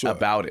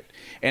about it.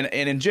 And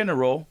in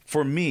general,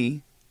 for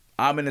me,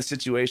 I'm in a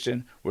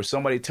situation where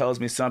somebody tells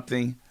me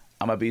something,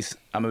 I'm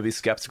gonna be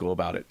skeptical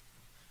about it,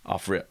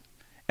 off rip.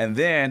 And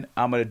then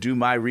I'm gonna do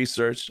my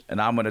research,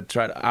 and I'm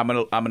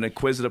an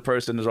inquisitive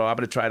person as well. I'm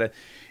gonna try to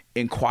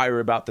inquire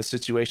about the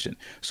situation.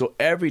 So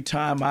every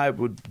time I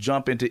would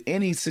jump into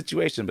any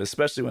situation, but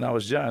especially when I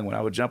was young, when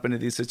I would jump into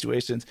these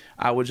situations,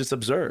 I would just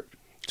observe,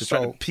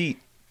 try to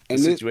peep the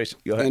situation.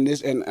 Go ahead.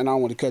 And I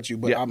don't want to cut you,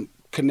 but I'm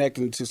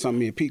connecting to something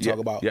me and Pete talk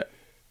about. Yeah.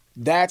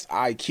 That's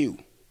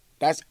IQ.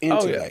 That's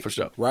intellect. Oh, yeah, for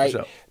sure. Right? For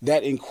sure.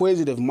 That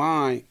inquisitive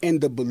mind and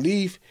the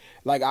belief,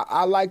 like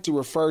I like to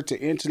refer to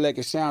intellect,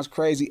 it sounds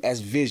crazy, as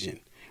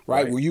vision.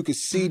 Right? Where you can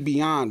see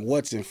beyond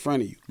what's in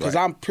front of you. Because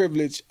I'm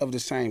privileged of the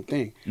same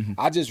thing. Mm-hmm.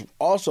 I just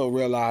also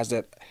realized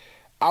that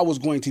I was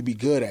going to be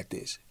good at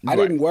this. I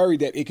didn't worry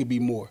that it could be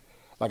more.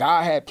 Like,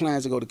 I had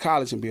plans to go to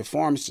college and be a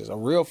pharmacist, a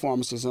real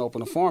pharmacist, and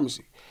open a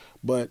pharmacy.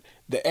 But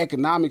the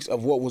economics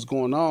of what was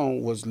going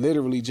on was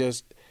literally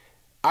just,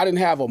 I didn't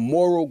have a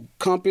moral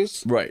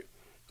compass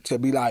to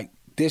be like,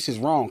 this is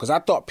wrong. Because I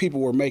thought people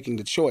were making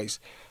the choice.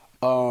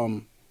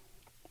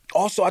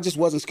 Also, I just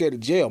wasn't scared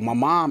of jail. My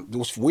mom,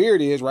 what's weird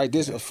is,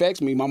 this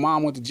affects me. My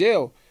mom went to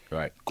jail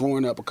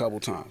growing up a couple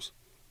times.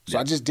 So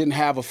I just didn't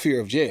have a fear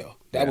of jail.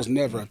 That was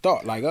never a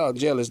thought. Like,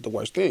 jail is the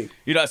worst thing.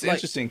 It's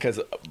interesting because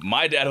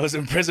my dad was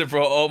in prison for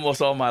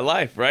almost all my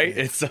life, right?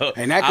 And so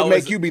that could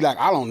make you be like,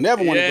 I don't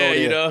never want to go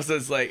there. So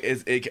it's like,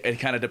 it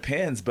kind of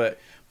depends. But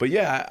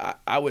yeah,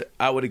 I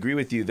would agree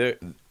with you there.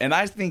 And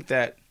I think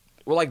that,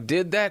 well, like,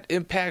 did that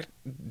impact,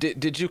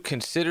 did you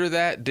consider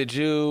that? Did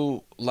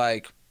you,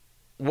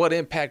 what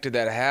impact did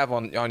that have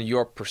on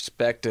your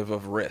perspective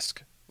of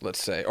risk,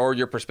 let's say, or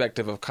your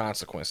perspective of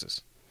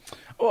consequences?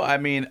 Well, I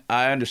mean,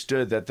 I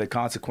understood that the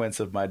consequence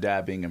of my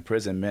dad being in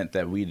prison meant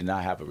that we did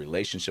not have a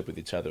relationship with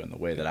each other in the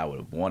way that I would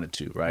have wanted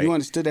to, right? You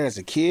understood that as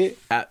a kid?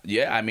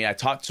 Yeah, I mean, I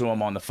talked to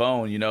him on the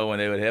phone, when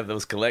they would have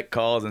those collect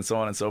calls and so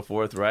on and so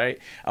forth, right?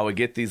 I would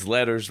get these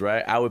letters,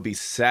 right? I would be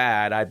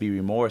sad, I'd be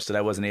remorse that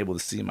I wasn't able to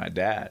see my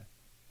dad.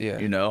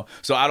 Yeah.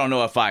 So I don't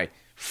know if I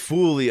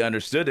fully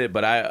understood it,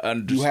 but I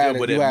understood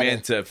what it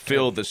meant to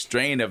feel the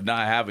strain of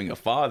not having a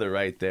father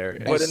right there.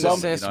 But in some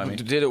sense,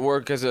 did it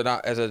work as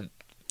a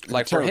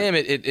Like for him,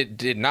 it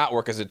did not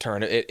work as a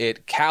deterrent.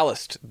 It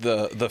calloused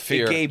the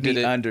fear. It gave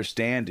me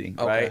understanding,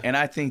 right? And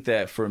I think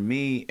that for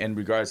me, in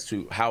regards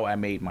to how I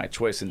made my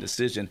choice and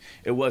decision,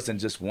 it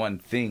wasn't just one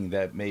thing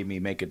that made me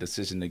make a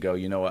decision to go,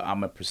 you know what, I'm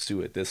going to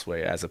pursue it this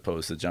way as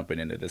opposed to jumping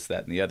into this,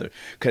 that, and the other.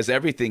 Because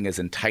everything is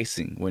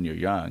enticing when you're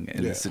young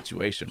in this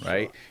situation,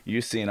 right?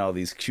 You're seeing all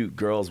these cute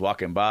girls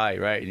walking by,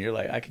 right? And you're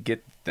like, I could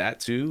get that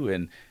too,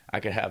 and I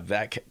could have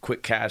that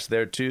quick cash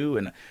there too,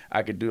 and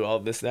I could do all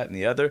this, that, and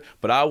the other.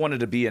 But I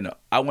wanted to be an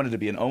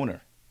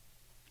owner.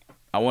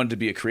 I wanted to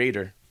be a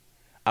creator.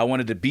 I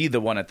wanted to be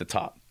the one at the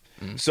top.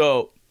 Mm-hmm.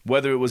 So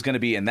whether it was going to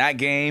be in that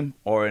game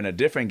or in a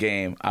different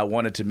game, I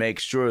wanted to make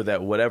sure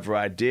that whatever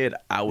I did,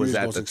 I was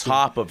at the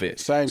top of it.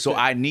 So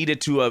I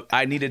needed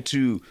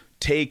to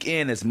take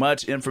in as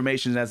much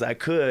information as I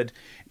could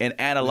and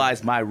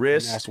analyze my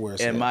risk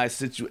and my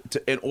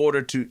situation in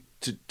order to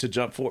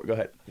jump forward. Go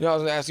ahead. You know, I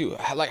was going to ask you,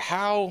 like,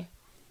 how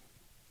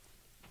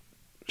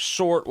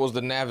short was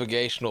the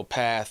navigational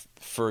path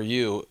for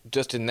you,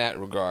 just in that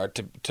regard,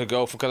 to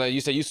go from? Because you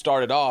said you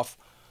started off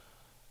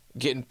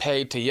getting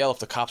paid to yell if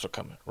the cops were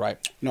coming, right?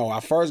 No, I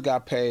first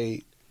got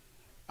paid.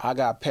 I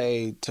got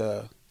paid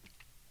to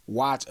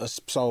watch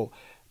so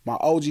my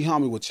OG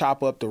homie would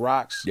chop up the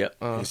rocks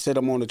and sit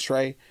them on the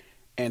tray,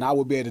 and I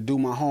would be able to do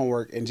my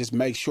homework and just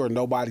make sure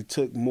nobody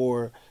took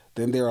more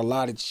than their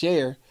allotted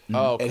share.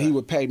 And he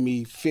would pay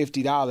me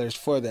 $50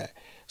 for that.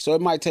 So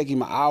it might take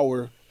him an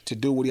hour to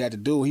do what he had to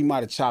do. He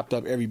might have chopped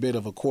up every bit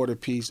of a quarter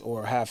piece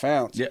or a half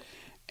ounce.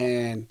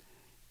 And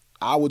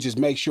I would just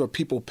make sure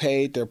people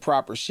paid their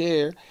proper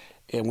share.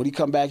 And when he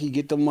come back, he'd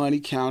get the money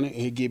counted,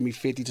 and he'd give me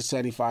 $50 to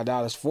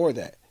 $75 for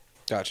that.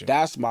 Gotcha.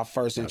 That's my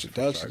first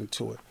introduction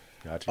to it.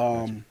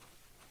 Gotcha.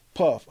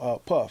 Puff.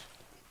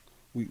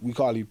 We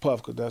call you Puff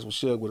because that's what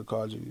Suge would have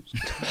called you.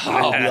 We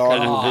all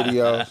in the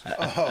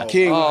videos.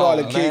 King, we call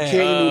it King. King,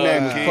 new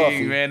name is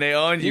Puffy. Man, they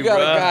own you, You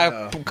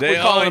got bro. a guy, we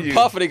call him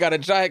Puff, and he got a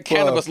giant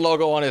cannabis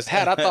logo on his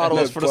hat. I thought it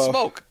was for the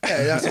smoke.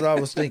 Hey, that's what I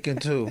was thinking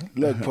too.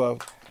 Look, Puff,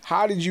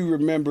 how did you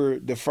remember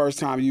the first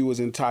time you was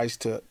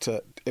enticed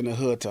to in the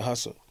hood to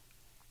hustle?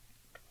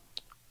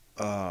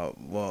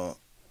 Well,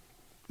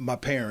 my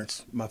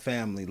parents, my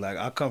family. Like,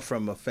 I come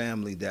from a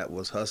family that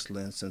was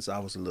hustling since I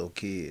was a little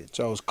kid.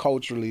 So it was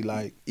culturally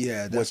like,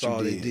 yeah, that's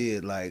all they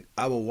did. Like,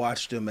 I would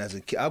watch them as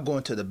a kid. I'd go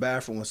into the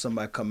bathroom when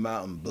somebody come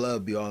out and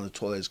blood be all in the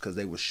toilets because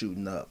they were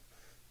shooting up.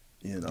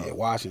 You know, yeah,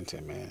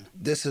 Washington, man.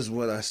 This is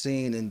what I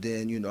seen, and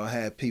then I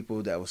had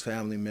people that was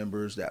family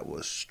members that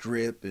was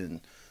strip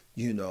and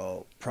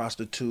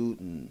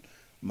prostitute, and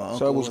my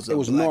uncle was a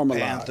Black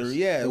normalized. Panther.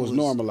 Yeah, it was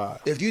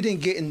normalized. If you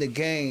didn't get in the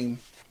game,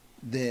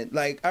 then,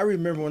 like, I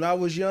remember when I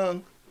was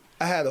young,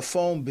 I had a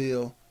phone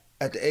bill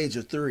at the age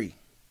of 3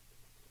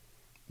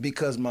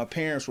 because my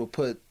parents would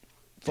put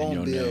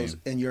phone bills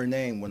in your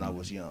name when I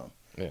was young.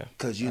 Yeah,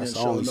 because you didn't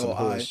show no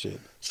eye.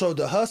 So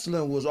the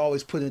hustling was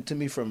always put into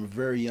me from a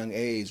very young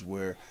age.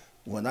 Where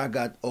when I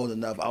got old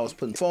enough, I was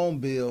putting phone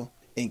bill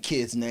in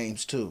kids'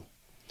 names too.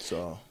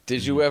 So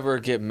did you ever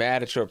get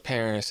mad at your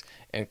parents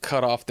and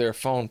cut off their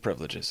phone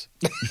privileges?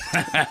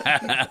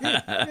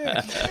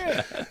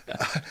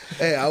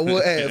 Hey, I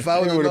would. Hey, if I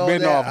would have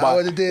been that, off, I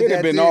would have did it'd that.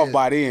 have been off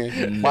by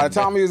then. By the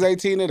time he was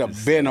 18, it'd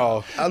have been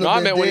off. No,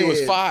 I meant when he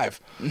was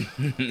 5.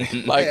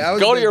 Like, hey,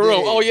 go to your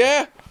room. Oh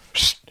yeah,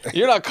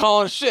 you're not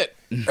calling shit.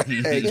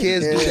 Hey,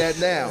 kids do that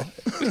now.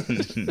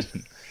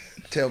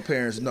 Tell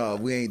parents, no,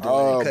 we ain't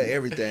doing it. Cut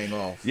everything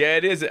off. Yeah,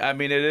 it is. I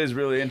mean, it is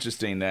really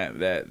interesting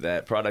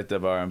that product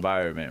of our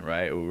environment,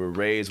 right? We're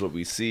raised, what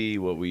we see,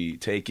 what we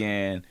take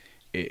in,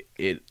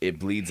 it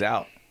bleeds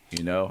out,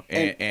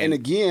 And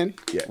again,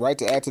 right,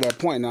 to add to that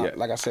point, now,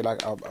 like I said, I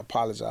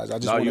apologize. I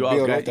just want to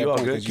build off that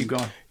point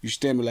because you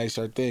stimulate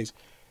certain things.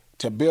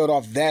 To build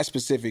off that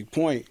specific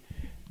point,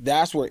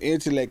 that's where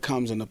intellect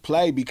comes into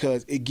play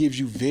because it gives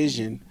you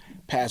vision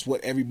past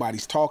what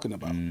everybody's talking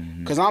about.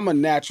 Because I'm a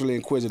naturally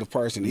inquisitive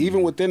person.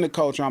 Even within the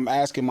culture, I'm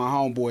asking my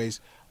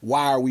homeboys,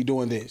 why are we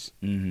doing this?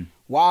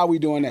 Why are we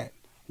doing that?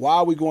 Why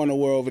are we going to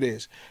war over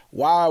this?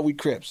 Why are we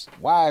Crips?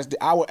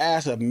 I would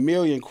ask a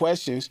million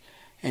questions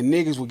and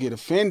niggas would get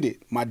offended.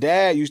 My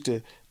dad used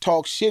to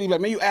talk shit. He'd be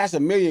like, man, you asked a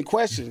million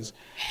questions.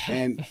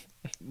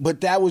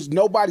 But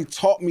nobody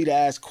taught me to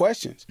ask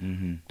questions.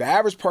 The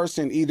average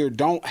person either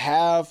don't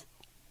have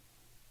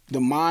the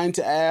mind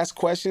to ask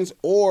questions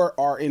or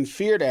are in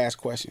fear to ask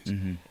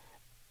questions.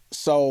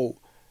 So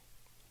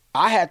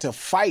I had to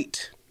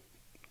fight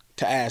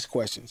to ask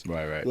questions.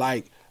 Right.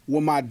 Like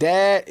when my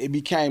dad, it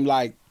became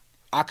like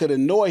I could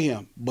annoy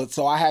him, but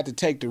so I had to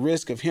take the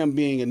risk of him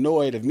being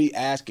annoyed of me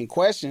asking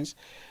questions,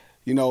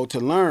 to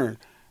learn,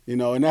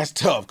 and that's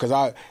tough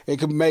because it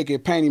could make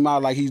it paint him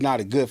out like he's not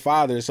a good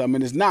father or something.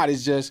 And it's not.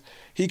 It's just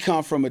he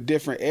come from a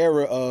different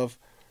era of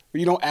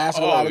you don't ask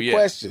a lot of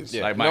questions.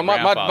 Yeah. Like my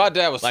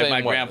dad was like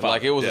same way.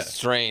 Like it was a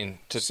strain.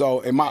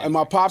 So and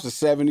my pops is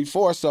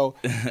 74, so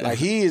like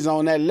he is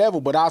on that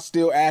level, but I'll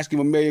still ask him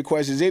a million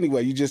questions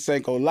anyway. You just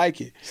ain't gonna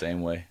like it.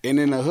 Same way. And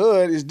in the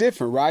hood, it's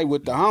different, right?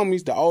 With the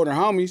homies, the older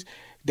homies,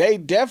 they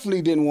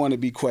definitely didn't want to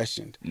be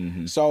questioned.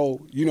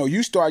 So,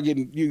 you start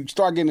getting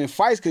in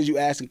fights because you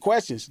asking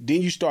questions.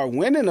 Then you start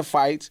winning the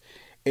fights,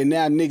 and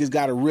now niggas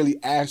got to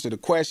really answer the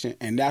question,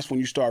 and that's when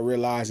you start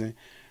realizing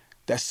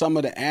that some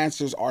of the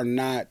answers are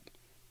not,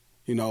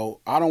 I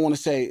don't want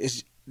to say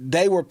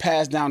they were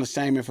passed down the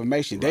same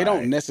information. They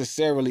don't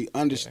necessarily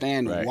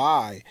understand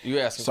why you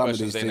ask some of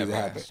these things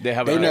happen.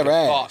 They never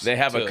asked. They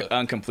have an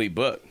incomplete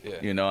book. Yeah.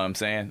 You know what I'm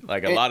saying?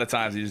 Like a lot of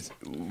times,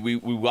 we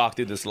walk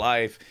through this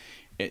life,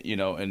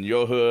 in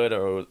your hood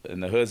or in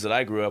the hoods that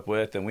I grew up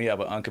with, and we have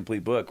an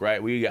incomplete book,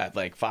 right? We got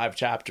like 5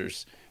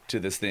 chapters to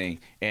this thing,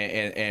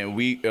 and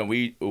we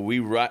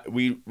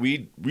writing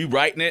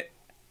it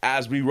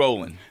as we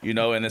rolling, in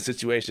a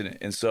situation,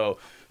 and so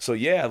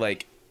yeah,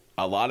 like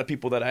a lot of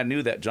people that I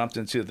knew that jumped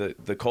into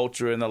the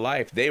culture and the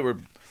life, they were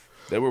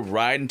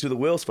riding till the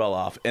wheels fell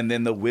off, and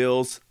then the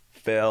wheels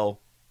fell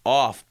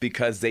off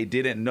because they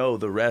didn't know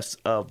the rest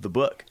of the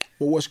book.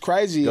 Well, what's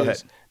crazy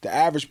is the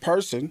average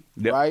person,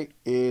 right,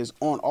 is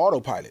on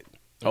autopilot.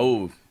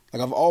 Oh,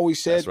 like I've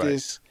always said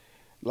this,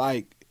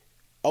 like,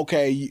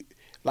 okay,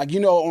 like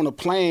on a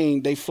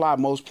plane, they fly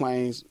most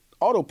planes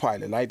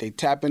autopilot. Like they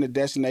tap in the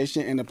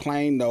destination, and the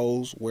plane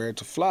knows where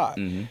to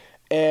fly.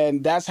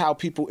 And that's how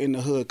people in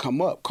the hood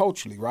come up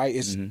culturally, right?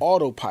 It's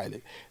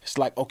autopilot. It's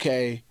like,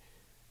 okay,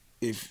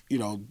 if,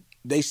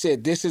 they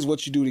said this is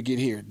what you do to get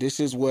here. This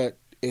is what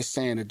it's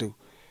saying to do.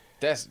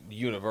 That's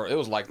universal. It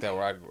was like that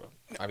where I grew up.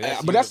 I mean,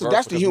 that's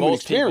the human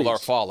experience. Most people are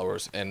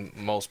followers, and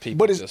most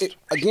people But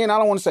again, I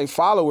don't want to say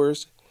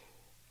followers.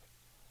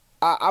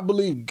 I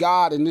believe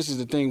God, and this is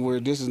the thing where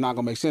this is not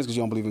going to make sense because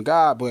you don't believe in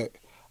God, but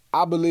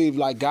I believe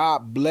like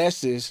God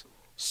blesses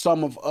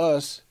some of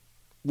us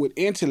with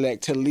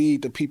intellect to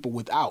lead the people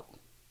without.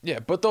 Yeah,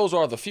 but those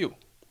are the few.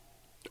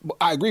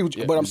 I agree with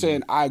you, but I'm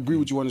saying I agree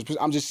with you on this.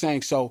 I'm just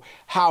saying, so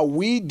how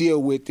we deal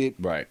with it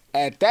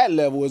at that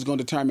level is going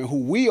to determine who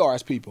we are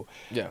as people.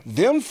 Yeah.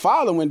 Them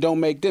following don't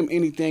make them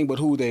anything but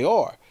who they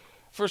are.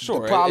 For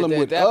sure. The problem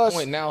with that us,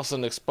 point now, it's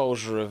an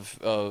exposure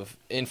of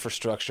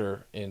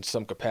infrastructure in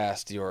some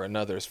capacity or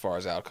another as far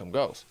as outcome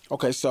goes.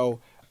 Okay, so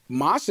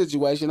my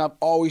situation, I've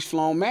always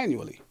flown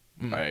manually.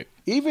 Right.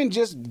 Even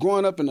just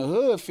growing up in the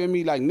hood, feel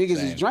me, like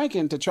niggas is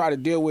drinking to try to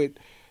deal with,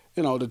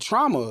 the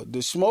trauma,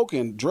 the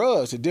smoking,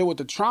 drugs, to deal with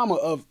the trauma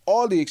of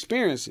all the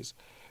experiences.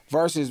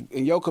 Versus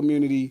in your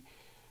community,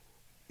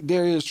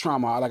 there is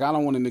trauma. Like I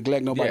don't want to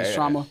neglect nobody's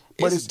trauma,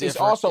 but it's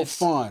also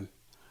fun.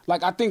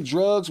 Like I think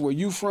drugs where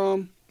you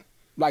from,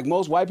 like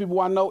most white people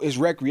I know, is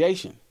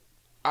recreation.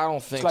 I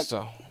don't think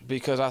so,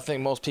 because I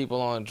think most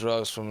people on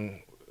drugs from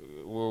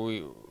where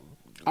we.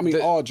 I mean,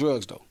 all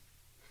drugs though.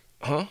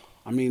 Huh?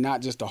 I mean,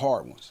 not just the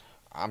hard ones.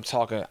 I'm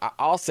talking.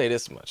 I'll say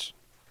this much.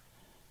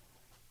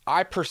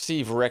 I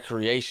perceive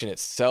recreation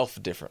itself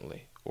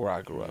differently where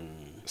I grew up.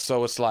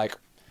 So it's like.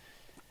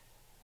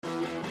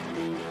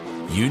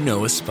 You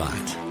know a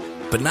spot,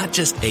 but not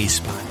just a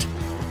spot.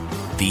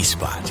 The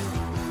spot.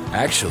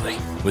 Actually,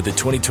 with the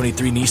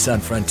 2023 Nissan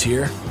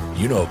Frontier,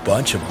 you know a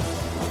bunch of them.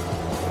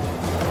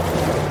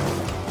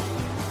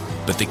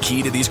 But the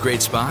key to these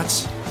great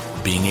spots?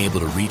 Being able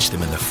to reach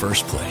them in the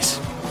first place.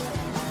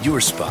 Your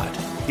spot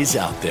is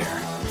out there.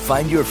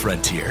 Find your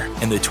Frontier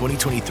in the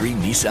 2023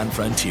 Nissan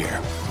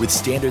Frontier with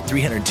standard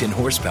 310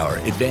 horsepower,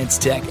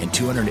 advanced tech, and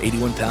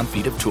 281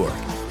 pound-feet of torque.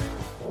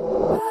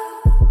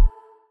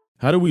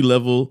 How do we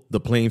level the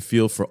playing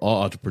field for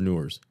all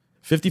entrepreneurs?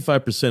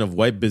 55% of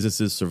white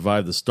businesses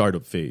survive the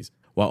startup phase,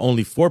 while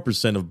only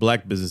 4% of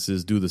black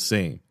businesses do the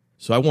same.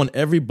 So I want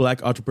every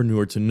black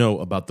entrepreneur to know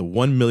about the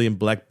 1 Million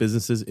Black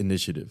Businesses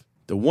Initiative.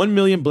 The 1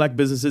 Million Black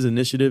Businesses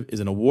Initiative is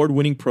an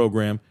award-winning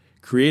program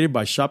created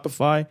by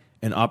Shopify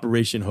and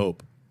Operation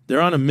Hope.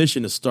 They're on a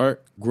mission to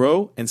start,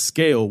 grow, and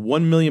scale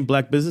 1 million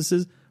black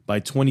businesses by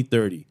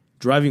 2030,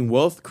 driving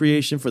wealth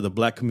creation for the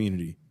black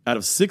community. Out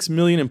of 6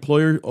 million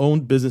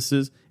employer-owned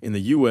businesses in the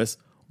U.S.,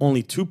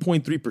 only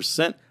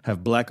 2.3%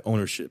 have black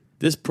ownership.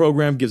 This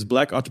program gives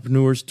black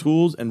entrepreneurs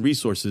tools and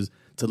resources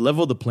to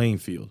level the playing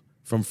field,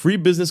 from free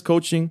business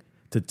coaching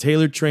to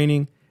tailored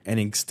training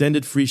and an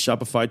extended free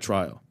Shopify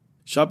trial.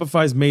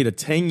 Shopify's made a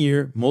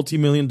 10-year,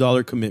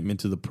 multi-million-dollar commitment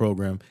to the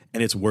program,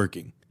 and it's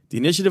working. The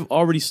initiative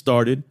already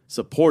started,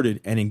 supported,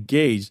 and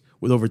engaged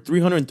with over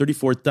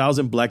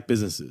 334,000 black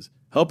businesses,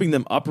 helping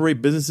them operate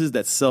businesses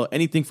that sell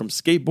anything from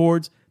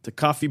skateboards to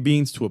coffee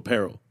beans to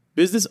apparel.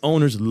 Business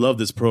owners love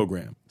this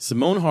program.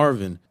 Simone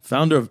Harvin,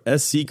 founder of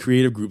SC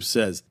Creative Group,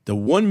 says, "The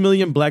 1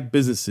 million black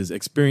businesses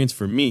experience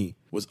for me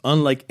was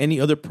unlike any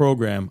other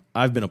program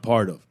I've been a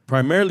part of,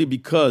 primarily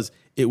because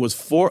it was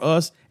for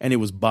us and it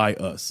was by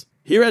us."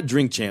 Here at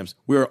Drink Champs,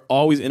 we are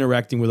always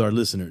interacting with our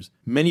listeners,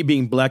 many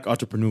being black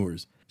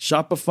entrepreneurs.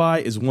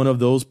 Shopify is one of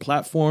those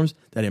platforms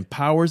that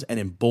empowers and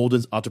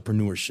emboldens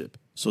entrepreneurship.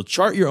 So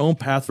chart your own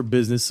path for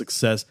business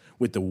success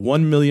with the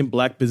 1 Million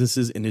Black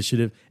Businesses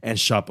Initiative and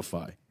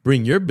Shopify.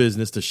 Bring your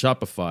business to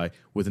Shopify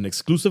with an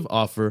exclusive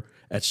offer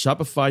at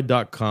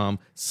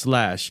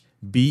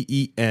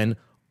shopify.com/BEN,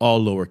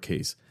 all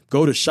lowercase.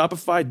 Go to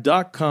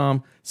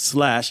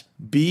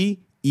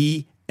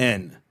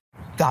shopify.com/BEN.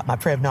 got my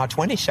Prevnar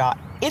 20 shot.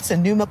 It's a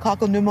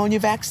pneumococcal pneumonia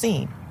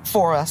vaccine.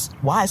 For us,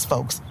 wise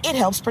folks, it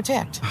helps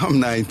protect. I'm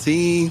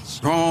 19,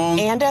 strong.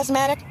 And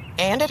asthmatic,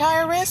 and at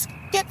higher risk?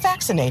 Get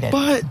vaccinated.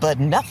 But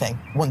nothing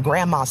when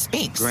grandma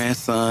speaks.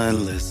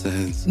 Grandson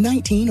listens.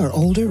 19 or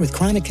older with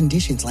chronic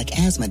conditions like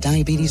asthma,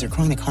 diabetes, or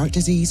chronic heart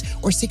disease,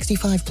 or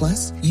 65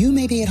 plus, you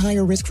may be at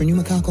higher risk for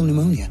pneumococcal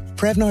pneumonia.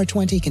 Prevnar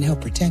 20 can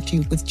help protect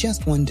you with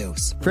just one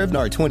dose.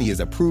 Prevnar 20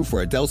 is approved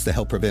for adults to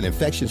help prevent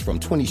infections from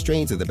 20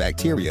 strains of the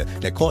bacteria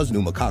that cause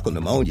pneumococcal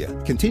pneumonia.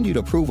 Continued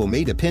approval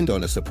may depend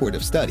on a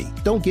supportive study.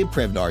 Don't give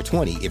Prevnar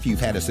 20 if you've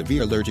had a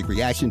severe allergic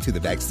reaction to the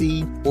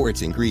vaccine or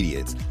its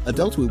ingredients.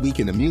 Adults with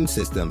weakened immune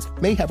systems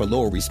may have a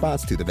lower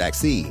response to the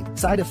vaccine.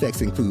 Side effects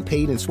include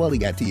pain and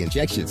swelling at the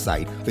injection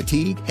site,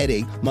 fatigue,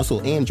 headache,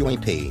 muscle, and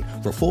joint pain.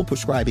 For full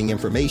prescribing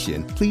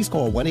information, please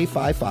call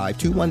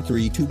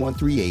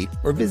 1-855-213-2138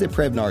 or visit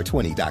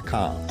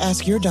Prevnar20.com.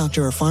 Ask your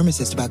doctor or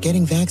pharmacist about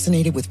getting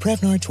vaccinated with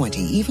Prevnar 20,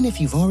 even if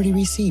you've already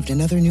received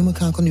another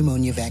pneumococcal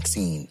pneumonia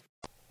vaccine.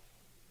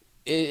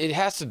 It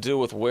has to do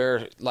with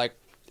where, like,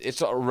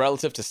 it's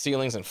relative to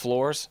ceilings and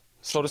floors,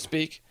 so to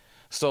speak.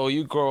 So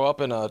you grow up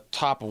in a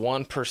top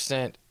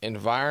 1%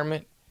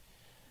 environment,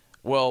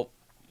 well,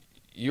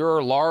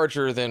 you're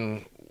larger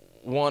than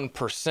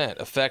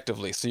 1%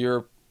 effectively. So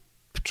you're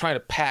trying to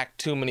pack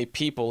too many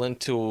people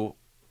into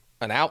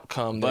an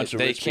outcome that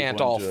they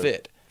can't all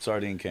fit.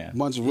 Sardine can.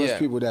 Bunch of rich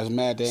people that's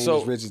mad they ain't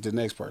as rich as the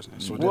next person.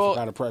 So different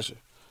kind of pressure.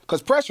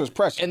 Because pressure is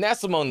pressure. And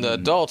that's among the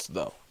adults,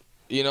 though.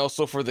 You know,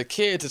 so for the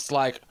kids, it's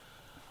like,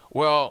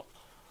 well,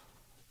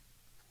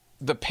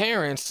 the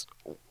parents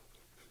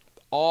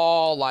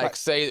all, like,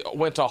 say,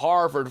 went to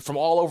Harvard from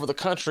all over the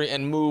country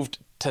and moved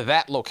to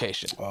that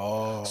location.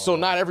 Oh. So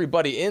not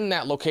everybody in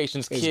that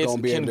location's kids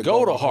can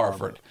go to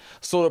Harvard.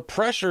 So the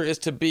pressure is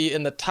to be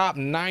in the top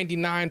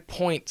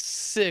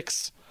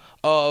 99.6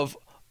 of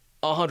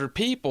 100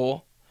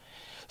 people.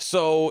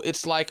 So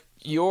it's like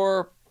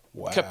your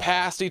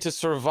capacity to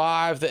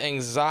survive the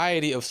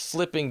anxiety of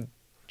slipping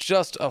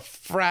just a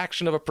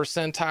fraction of a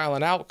percentile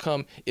in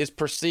outcome is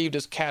perceived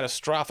as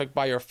catastrophic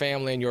by your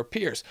family and your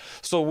peers.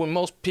 So when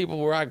most people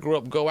where I grew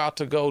up go out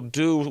to go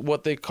do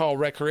what they call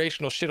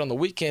recreational shit on the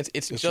weekends,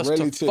 it's just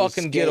really to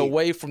fucking get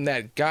away from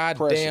that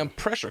goddamn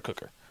pressure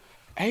cooker.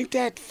 Ain't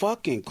that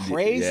fucking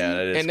crazy? Yeah,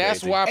 that is and that's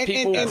crazy. why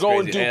people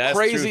go and do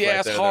crazy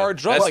ass hard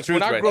drugs. Like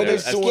when I grew up,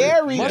 it's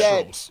scary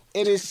that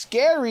it is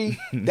scary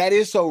that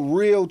it's a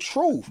real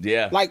truth.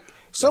 Yeah, like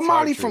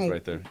somebody from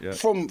right there. Yeah.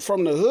 from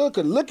the hood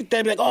could look at that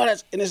and be like, oh,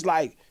 that's, and it's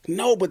like,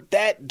 no, but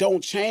that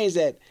don't change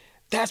that.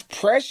 That's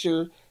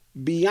pressure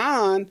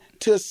beyond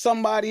to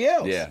somebody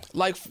else. Yeah,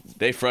 like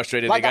they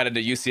frustrated. Like they got into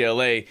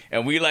UCLA,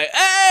 and we like,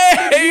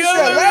 hey,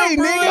 UCLA,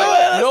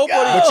 nigga.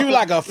 Nobody, but you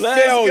like a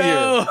failure.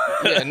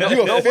 Yeah,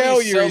 you a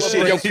failure and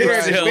shit. Your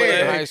parents is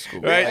there. high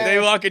school, right? They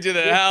walk into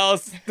the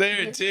house,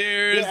 they're in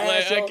tears,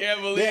 like I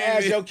can't believe. They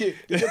ask it. your kid,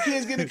 did your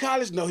kids get to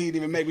college? No, he didn't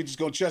even make. We just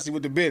gonna trust him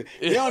with the bid.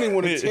 They don't even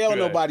want to tell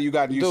nobody you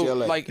got to UCLA.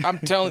 Dude, like I'm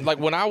telling, like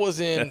when I was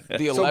in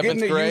the 11th so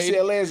getting to grade,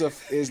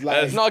 UCLA is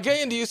like no,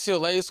 getting to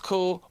UCLA is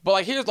cool, but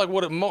like here's like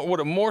what it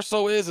more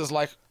so is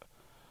like.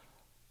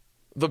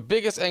 The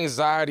biggest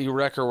anxiety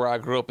wrecker where I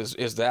grew up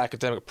is the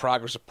academic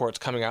progress reports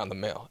coming out in the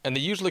mail. And they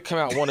usually come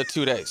out 1 to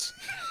 2 days.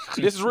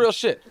 This is real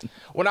shit.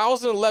 When I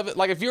was in 11th,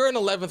 like if you're in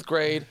 11th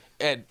grade,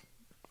 and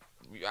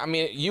I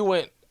mean, you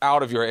went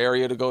out of your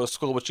area to go to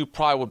school, but you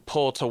probably would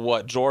pull to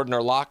what, Jordan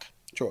or Locke?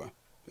 Sure.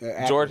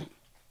 Jordan?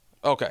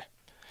 Okay.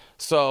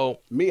 So.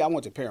 Me, I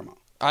went to Paramount.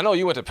 I know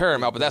you went to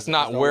Paramount, but that's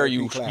not where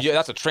you,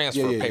 that's a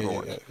transfer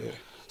paperwork. Yeah.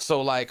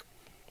 So like,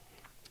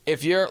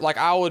 if you're, like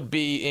I would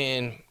be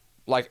in,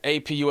 like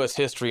AP US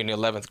history in the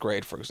 11th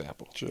grade, for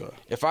example. Sure.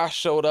 If I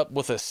showed up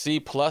with a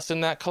C+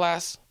 in that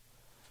class,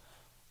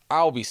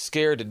 I'll be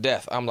scared to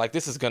death. I'm like,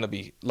 this is gonna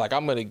be like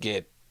I'm gonna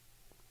get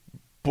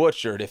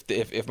butchered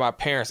if my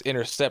parents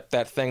intercept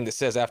that thing that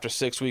says after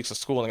 6 weeks of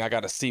schooling I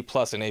got a C+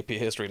 in AP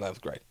history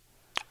 11th grade.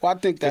 Well, I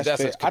think that's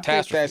fair. I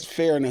think that's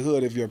fair in the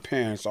hood if your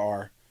parents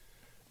are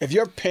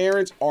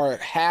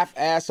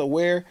half-ass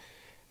aware.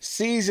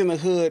 C's in the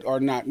hood are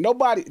not.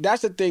 Nobody.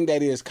 That's the thing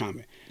that is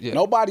common. Yeah.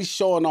 Nobody's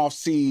showing off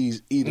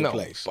C's either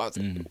place.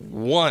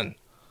 One.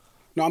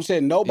 No, I'm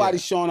saying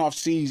nobody's showing off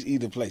C's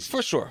either place.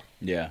 For sure.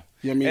 Yeah.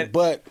 You know what I mean?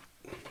 But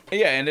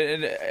yeah, and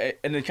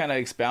to kind of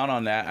expound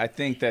on that, I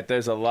think that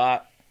there's a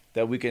lot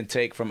that we can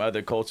take from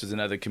other cultures and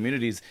other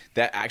communities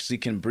that actually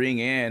can bring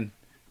in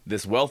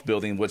this wealth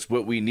building, which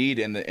what we need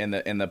in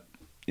the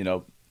you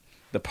know,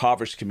 the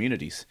impoverished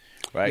communities,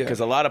 right?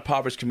 Because a lot of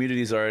impoverished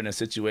communities are in a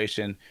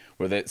situation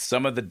where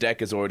some of the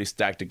deck is already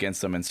stacked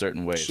against them in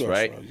certain ways,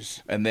 right?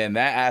 Sure. And then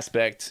that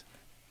aspect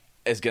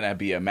is going to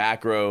be a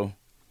macro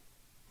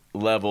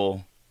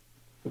level,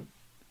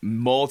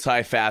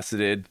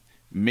 multifaceted,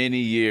 many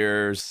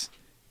years,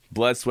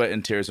 blood, sweat,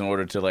 and tears in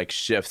order to like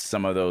shift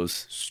some of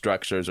those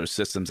structures or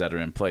systems that are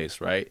in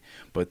place, right?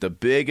 But the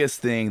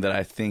biggest thing that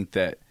I think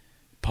that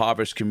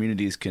impoverished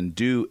communities can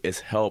do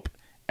is help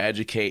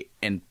educate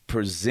and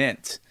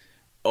present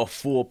a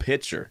full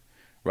picture,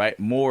 right?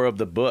 More of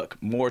the book,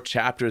 more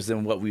chapters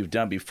than what we've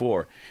done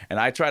before. And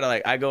I try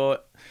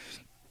to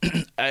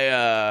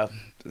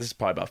this is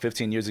probably about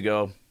 15 years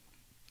ago.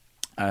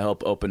 I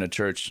helped open a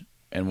church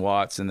in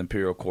Watts in the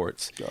Imperial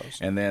Courts.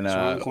 And then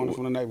around the corner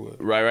from the neighborhood.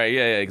 Right,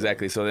 yeah,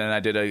 exactly. So then I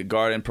did a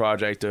garden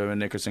project in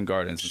Nickerson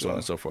Gardens and so on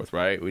and so forth,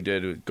 right? We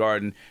did a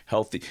garden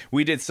healthy.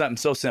 We did something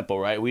so simple,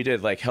 right? We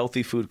did like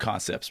healthy food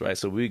concepts, right?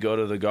 So we go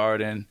to the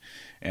garden,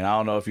 and I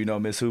don't know if you know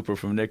Miss Hooper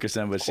from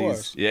Nickerson, but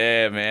she's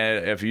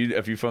man. If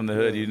you're from the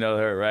hood, you know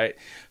her, right?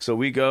 So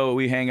we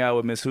hang out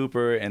with Miss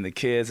Hooper and the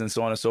kids and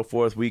so on and so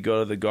forth. We go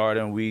to the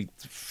garden, we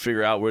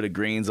figure out where the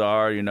greens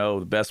are,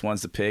 the best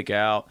ones to pick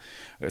out,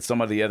 some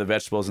of the other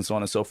vegetables and so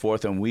on and so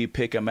forth, and we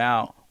pick them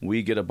out.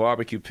 We get a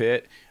barbecue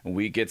pit, and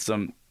we get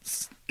some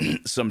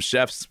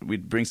chefs. We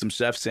bring some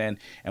chefs in,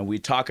 and we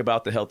talk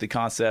about the healthy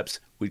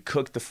concepts. We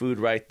cook the food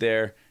right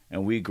there,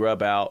 and we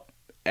grub out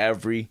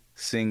every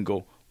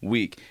single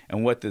week.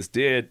 And what this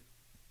did,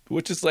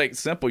 which is like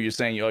simple, you're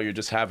saying, you're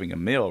just having a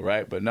meal,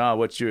 right? But no,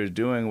 what you're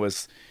doing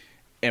was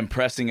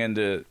impressing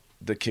into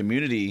the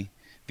community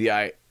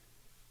the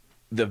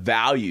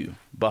value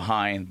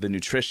behind the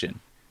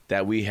nutrition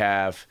that we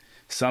have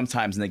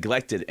sometimes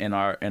neglected in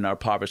our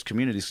impoverished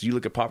communities. So you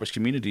look at impoverished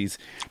communities,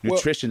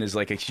 nutrition is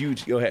like a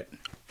huge. Go ahead.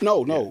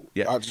 No.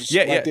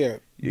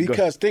 There.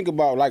 Because think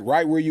about like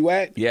right where you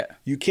at. Yeah.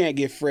 You can't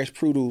get fresh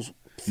produce.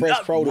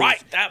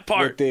 Right, that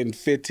part. Within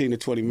 15 to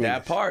 20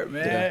 minutes. That part,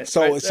 man. Yeah.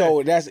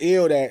 So that's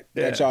ill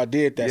that y'all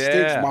did that.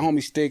 Sticks, my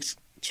homie Sticks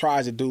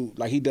tries to do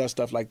like he does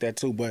stuff like that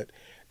too, but.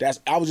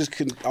 I was just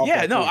couldn't.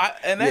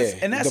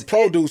 The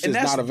produce is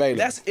not available.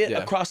 That's it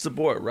across the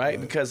board,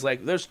 right? Because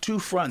like there's two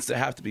fronts that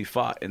have to be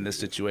fought in this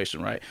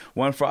situation, right?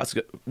 One front's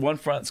going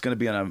to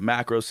be in a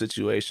macro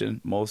situation,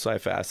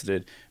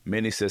 multifaceted,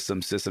 many system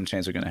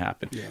changes are going to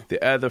happen. Yeah.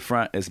 The other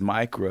front is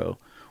micro,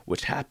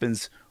 which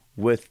happens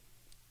with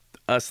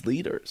us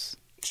leaders.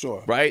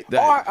 Sure. Right?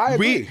 I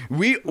agree.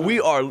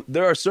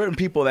 There are certain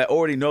people that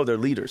already know they're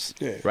leaders,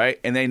 right?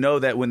 And they know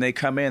that when they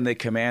come in, they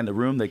command the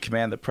room, they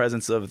command the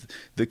presence of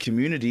the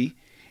community,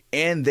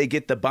 and they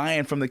get the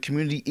buy-in from the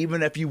community,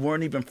 even if you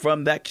weren't even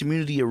from that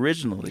community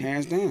originally.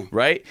 Hands down.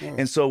 Right? Yeah.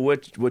 And so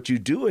what you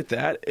do with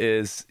that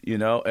is,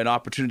 an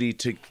opportunity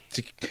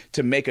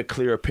to make a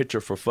clearer picture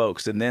for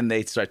folks. And then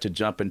they start to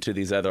jump into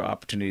these other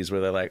opportunities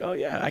where they're like, oh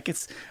yeah, I can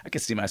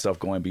see myself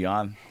going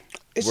beyond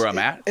where I'm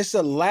at. It's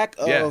a lack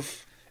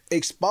of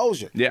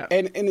exposure. Yeah.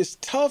 And it's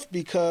tough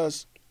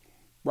because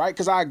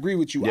I agree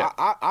with you. Yeah.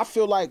 I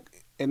feel like,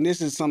 and this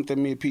is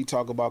something me and Pete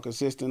talk about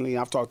consistently,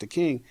 I've talked to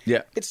King.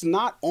 Yeah. It's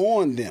not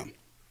on them.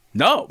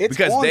 No, it's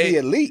because on the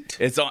elite.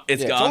 It's on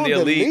the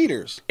elite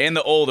leaders and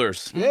the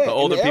olders. Yeah, the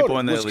older people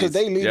in the elite. Because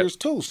they leaders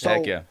too.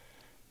 So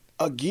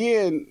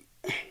again,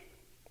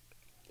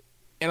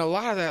 and a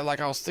lot of that, like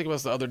I was thinking about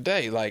this the other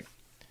day, like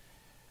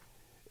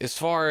as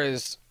far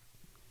as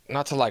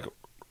not to like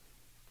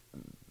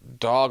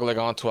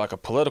dogleg onto like a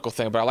political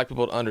thing, but I like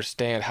people to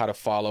understand how to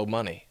follow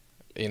money.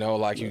 You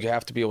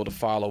have to be able to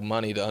follow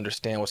money to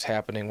understand what's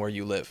happening where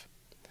you live.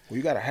 Well,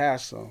 you got to have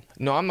some.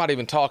 No, I'm not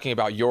even talking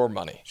about your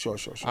money. Sure.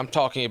 I'm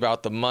talking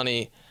about the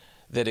money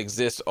that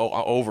exists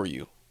over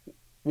you.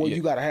 Well,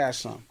 you got to have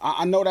some.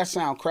 I know that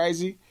sounds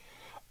crazy.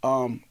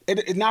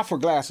 It's not for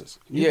glasses.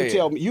 You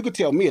could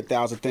tell me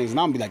 1,000 things, and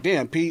I'm gonna be like,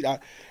 "Damn, Pete,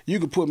 you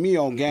could put me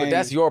on game." But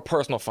that's your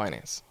personal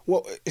finance.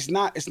 Well, it's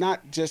not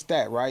just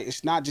that, right?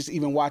 It's not just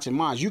even watching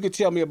mine. You could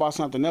tell me about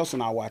something else,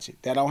 and I'll watch it.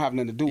 That don't have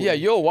nothing to do with it. Yeah,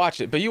 you'll watch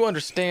it, but you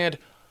understand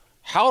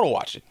how to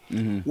watch it.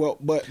 Mm-hmm. Well,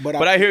 but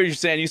I hear you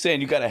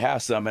saying you got to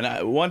have some.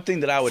 And one thing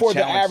that I would for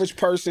challenge, the average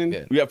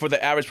person, for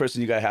the average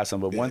person, you got to have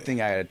some. But one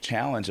thing I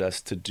challenge us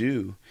to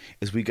do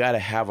is we got to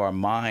have our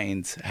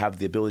minds have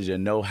the ability to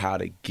know how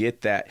to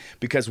get that,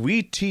 because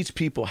we teach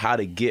people how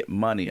to get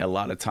money a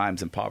lot of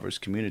times in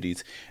impoverished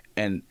communities,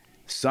 and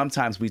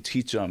sometimes we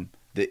teach them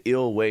the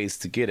ill ways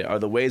to get it, or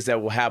the ways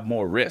that will have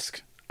more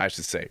risk, I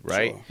should say,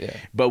 right? Sure. Yeah.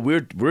 But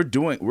we're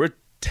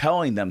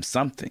telling them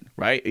something,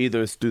 right?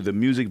 Either it's through the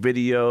music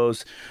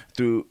videos,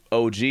 through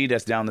OG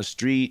that's down the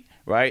street,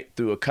 right?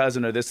 Through a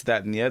cousin or this,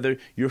 that, and the other.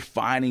 You're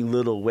finding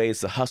little ways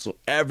to hustle.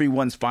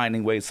 Everyone's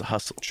finding ways to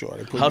hustle.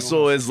 Sure.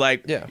 Hustle is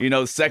like,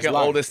 second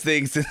oldest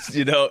thing since,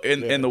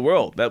 in the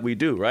world that we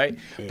do, right?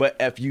 Yeah. But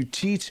if you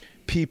teach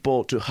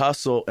people to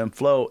hustle and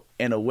flow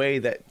in a way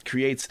that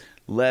creates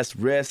less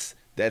risk,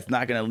 that's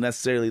not going to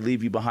necessarily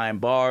leave you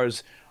behind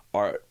bars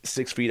or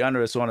 6 feet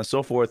under, so on and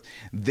so forth,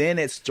 then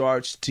it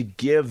starts to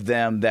give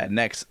them that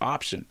next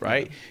option,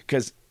 right?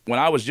 Because when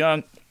I was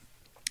young,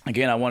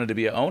 again, I wanted to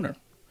be an owner,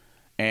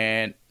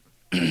 and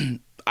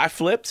I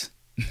flipped.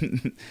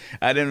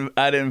 I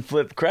didn't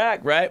flip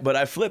crack, right? But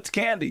I flipped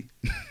candy,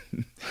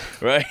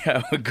 right?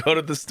 I would go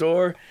to the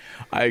store,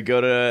 I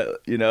go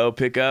to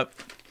pick up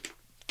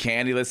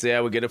candy. Let's say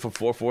I would get it for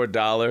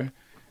 $4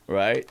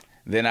 right?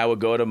 Then I would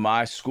go to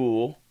my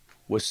school,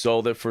 which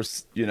sold it for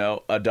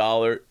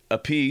 $1 a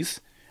piece,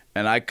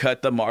 and I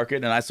cut the market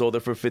and I sold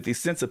it for 50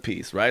 cents a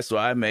piece, right? So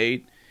I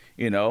made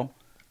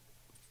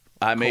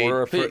I made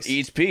for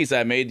each piece.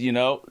 I made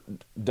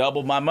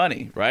double my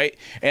money, right?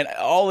 And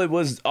all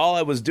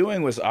I was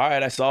doing was, all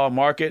right. I saw a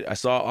market, I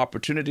saw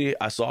opportunity,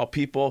 I saw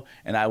people,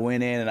 and I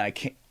went in and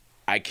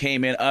I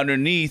came in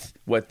underneath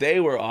what they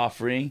were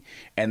offering,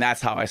 and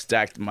that's how I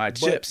stacked my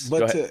chips.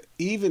 But to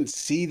even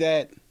see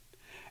that,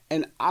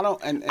 and I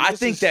don't, and I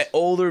think that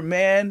older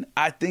man.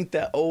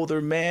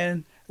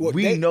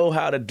 We know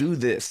how to do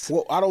this.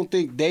 Well, I don't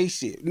think they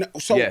see it. No,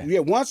 so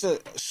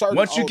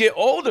once you get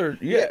older,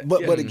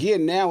 But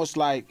again, now it's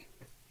like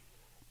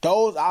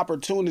those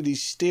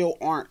opportunities still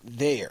aren't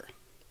there.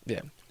 Yeah.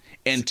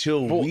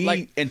 Until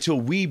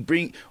we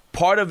bring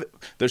part of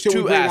there's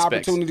two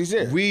aspects. Opportunities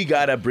there. We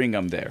gotta bring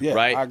them there,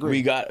 right? I agree.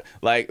 We got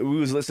we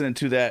was listening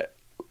to that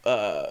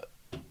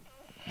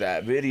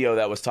video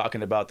that was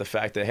talking about the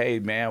fact that, hey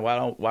man,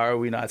 why are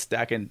we not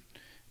stacking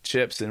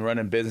chips and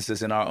running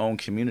businesses in our own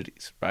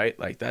communities, right?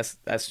 Like that's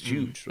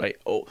huge, right?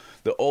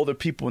 The older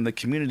people in the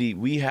community,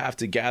 we have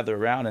to gather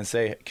around and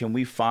say, can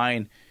we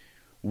find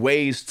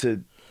ways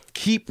to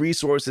keep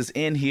resources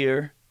in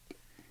here,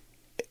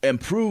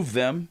 improve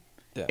them,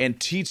 and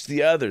teach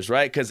the others,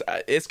 right? Because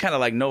it's kind of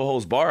like no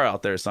holds bar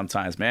out there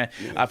sometimes, man.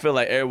 I feel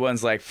like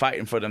everyone's like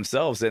fighting for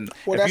themselves, and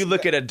if you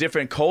look at a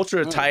different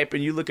culture type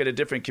and you look at a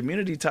different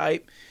community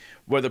type,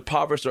 whether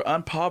impoverished or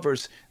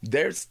unimpoverished,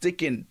 they're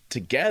sticking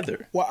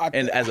together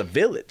and as a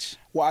village.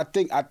 Well, I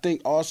think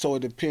also it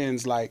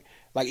depends. Like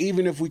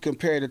even if we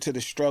compare it to the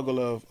struggle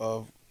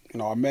of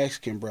our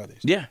Mexican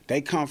brothers,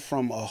 they come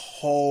from a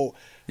whole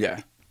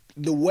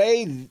The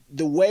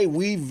way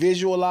we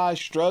visualize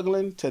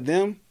struggling to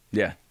them,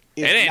 it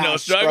ain't no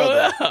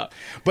struggle,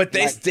 but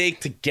they stay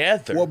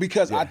together. Well,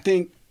 because I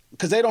think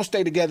they don't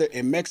stay together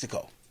in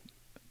Mexico,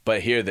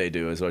 but here they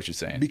do, is what you're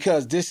saying.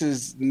 Because this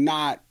is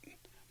not.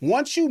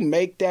 Once you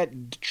make that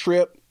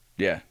trip,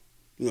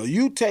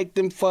 you take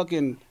them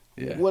fucking,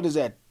 what is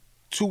that,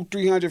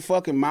 200-300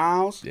 fucking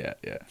miles?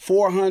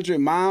 400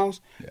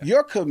 miles.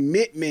 Your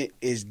commitment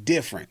is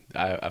different.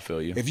 I feel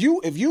you. If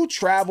you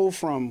travel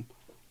from,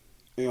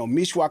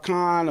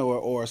 Michoacan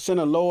or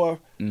Sinaloa,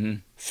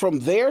 from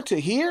there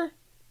to here,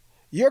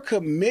 your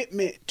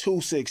commitment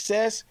to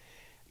success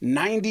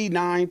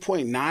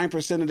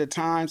 99.9% of the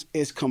times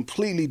is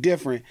completely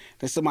different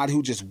than somebody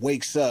who just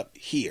wakes up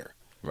here.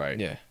 Right.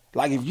 Yeah.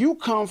 Like if you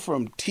come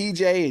from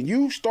TJ and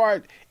you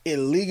start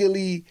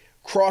illegally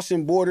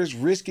crossing borders,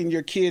 risking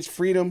your kids'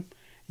 freedom,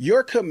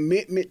 your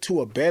commitment to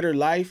a better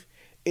life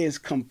is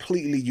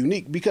completely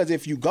unique. Because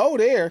if you go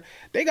there,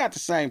 they got the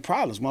same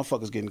problems.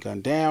 Motherfuckers getting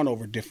gunned down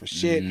over different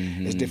shit.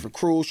 It's different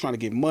crews trying to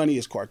get money.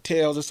 It's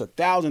cartels. It's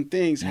 1,000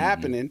 things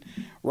happening,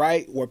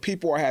 right? Where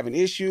people are having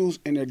issues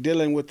and they're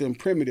dealing with them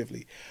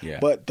primitively. Yeah.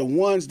 But the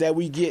ones that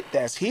we get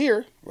that's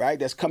here, right,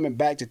 that's coming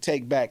back to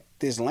take back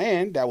this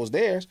land that was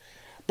theirs,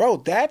 bro,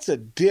 that's a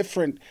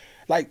different,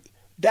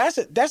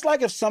 that's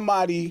like if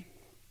somebody,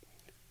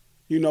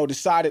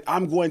 decided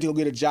I'm going to go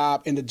get a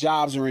job and the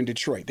jobs are in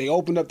Detroit. They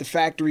opened up the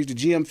factories, the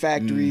GM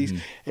factories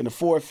and the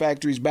Ford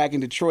factories back in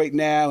Detroit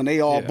now, and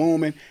they all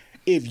booming.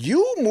 If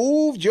you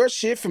moved your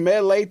shit from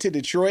LA to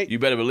Detroit, you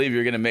better believe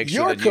you're going to make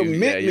sure your that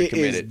commitment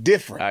is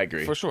different. I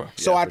agree. For sure.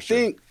 So I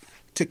think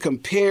to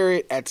compare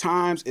it at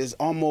times is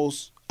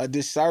almost a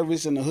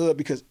disservice in the hood,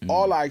 because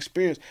all I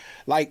experience,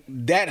 like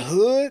that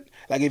hood,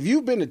 like if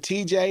you've been to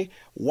TJ,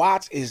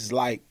 Watts is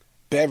like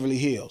Beverly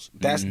Hills.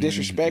 That's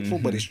disrespectful,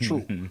 but it's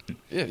true.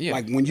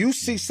 Like when you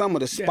see some of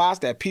the spots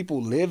that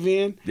people live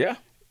in,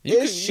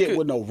 it's shit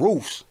with no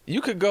roofs. You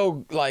could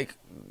go like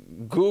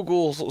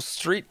Google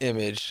street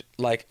image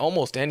like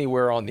almost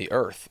anywhere on the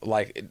earth,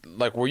 like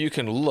where you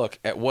can look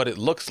at what it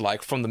looks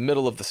like from the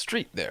middle of the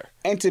street there.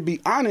 And to be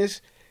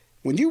honest,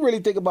 when you really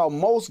think about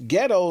most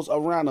ghettos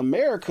around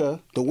America,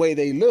 the way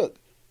they look,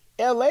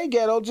 LA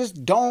ghetto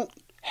just don't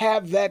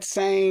have that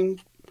same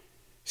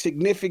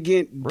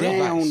significant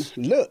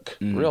look.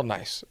 Real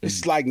nice.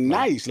 It's like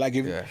nice. Like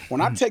when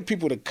I take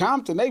people to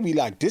Compton, they be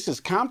like, "This is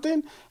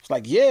Compton." It's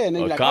like, yeah, and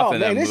they be like,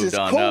 Compton, "Oh man, this is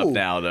cool."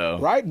 Now though,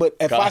 right? But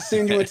if I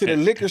send you into the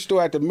liquor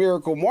store at the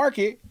Miracle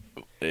Market,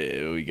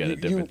 we got a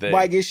different thing. You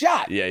might get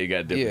shot. Yeah, you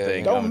got a different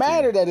thing. Don't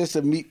matter that it's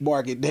a meat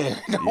market there.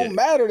 Don't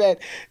matter that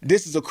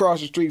this is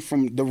across the street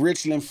from the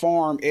Richland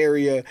Farm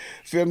area.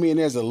 Feel me? And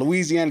there's a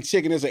Louisiana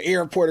Chicken. There's an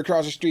airport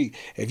across the street.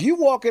 If you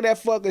walk in that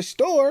fucking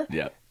store,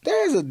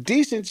 there's a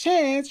decent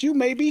chance you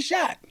may be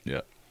shot.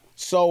 Yeah.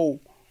 So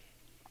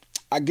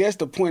I guess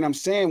the point I'm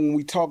saying when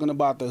we talking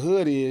about the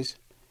hood is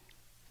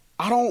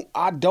I don't,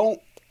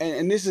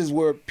 and this is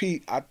where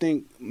Pete, I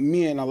think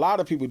me and a lot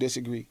of people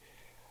disagree.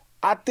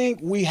 I think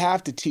we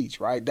have to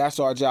teach, right? That's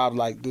our job,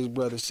 like this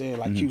brother said,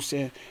 like you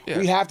said. Yeah.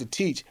 We have to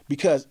teach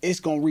because it's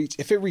going to reach,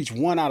 if it reached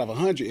 1 out of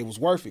 100, it was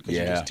worth it because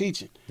you're just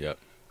teaching. Yep.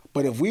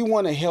 But if we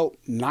want to help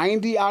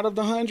 90 out of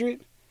the 100,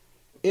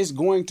 it's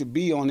going to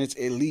be on its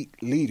elite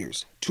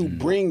leaders to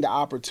bring the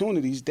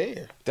opportunities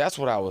there. That's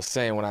what I was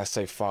saying when I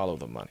say follow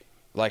the money.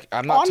 Like,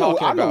 I'm not talking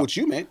about... I know what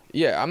you meant.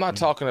 Yeah, I'm not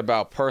talking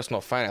about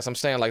personal finance. I'm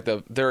saying, like,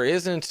 there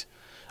isn't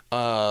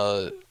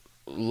a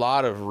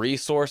lot of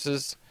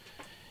resources...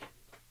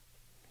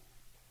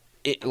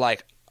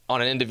 like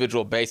on an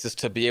individual basis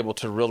to be able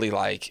to really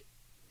like,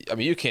 I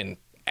mean, you can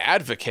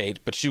advocate,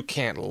 but you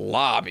can't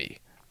lobby,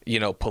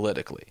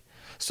 politically.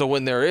 So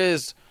when there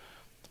is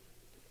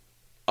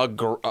a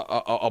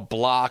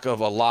block of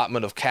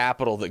allotment of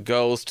capital that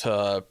goes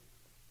to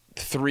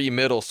 3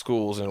 middle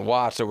schools in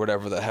Watts or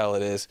whatever the hell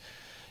it is,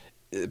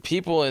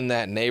 people in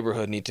that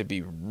neighborhood need to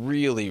be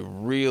really,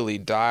 really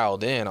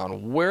dialed in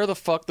on where the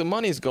fuck the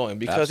money's going,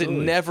 because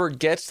Absolutely. It never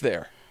gets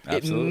there.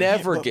 Absolutely. It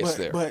never gets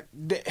there. But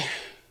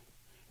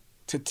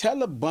to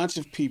tell a bunch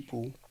of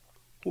people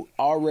who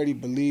already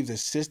believe the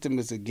system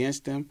is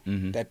against them,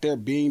 that they're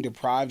being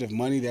deprived of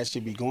money that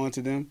should be going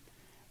to them,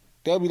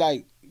 they'll be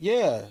like,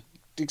 yeah,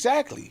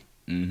 exactly.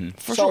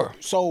 For sure.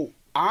 So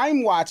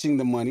I'm watching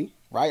the money,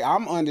 right?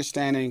 I'm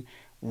understanding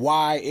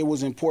why it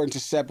was important to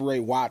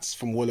separate Watts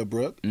from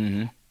Willowbrook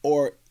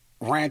or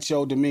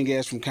Rancho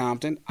Dominguez from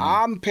Compton.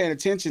 I'm paying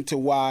attention to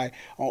why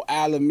on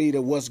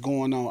Alameda, what's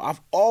going on.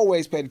 I've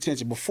always paid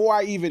attention. Before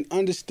I even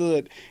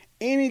understood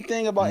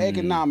anything about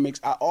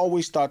economics, I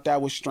always thought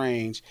that was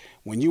strange.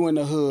 When you in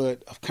the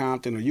hood of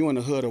Compton or you in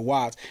the hood of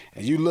Watts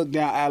and you look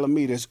down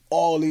Alameda, there's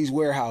all these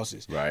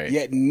warehouses. Right.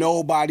 Yet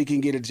nobody can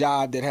get a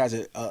job that has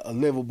a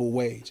livable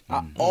wage.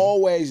 I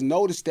always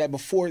noticed that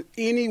before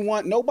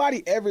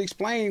nobody ever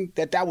explained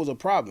that was a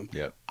problem.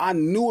 Yep. I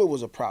knew it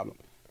was a problem.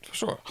 For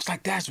sure. I was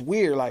like, that's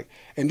weird.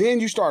 And then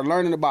you start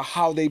learning about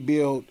how they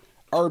build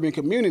urban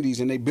communities,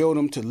 and they build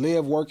them to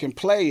live, work, and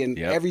play, and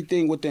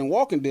everything within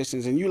walking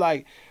distance. And you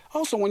like,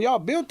 oh, so when y'all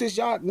built this,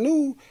 y'all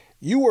knew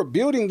you were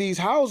building these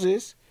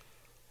houses,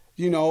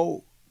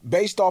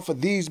 based off of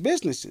these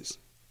businesses.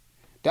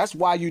 That's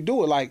why you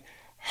do it. Like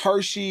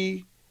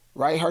Hershey,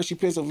 right? Hershey,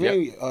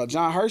 Pennsylvania. Yep.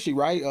 John Hershey,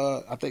 right?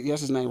 I think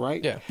that's his name,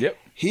 right? Yeah. Yep.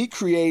 He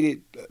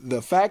created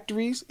the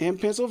factories in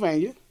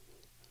Pennsylvania,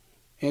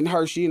 in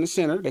Hershey, in the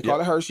center. They call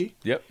it Hershey.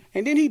 Yep.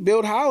 And then he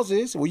built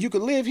houses where you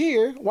could live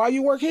here while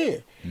you work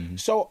here.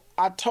 So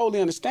I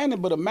totally understand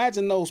it, but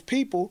imagine those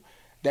people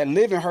that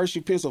live in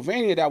Hershey,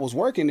 Pennsylvania that was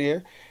working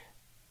there.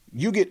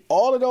 You get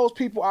all of those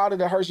people out of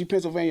the Hershey,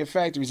 Pennsylvania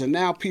factories, and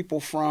now people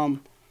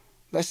from,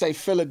 let's say,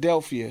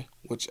 Philadelphia,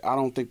 which I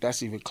don't think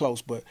that's even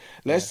close, but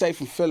let's say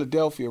from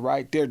Philadelphia,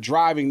 right? They're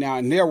driving now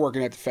and they're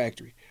working at the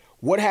factory.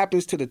 What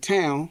happens to the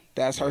town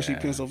that's Hershey,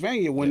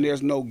 Pennsylvania when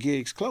there's no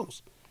gigs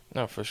close?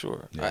 No, for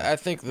sure. I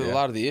think that a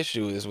lot of the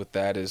issue is with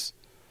that is,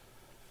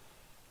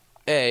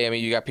 A, I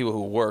mean, you got people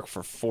who work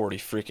for 40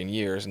 freaking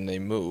years and they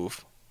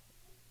move.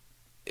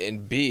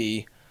 And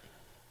B,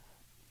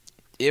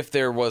 if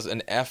there was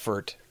an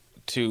effort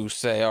to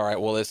say, all right,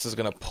 well, this is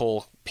going to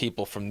pull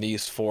people from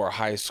these 4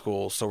 high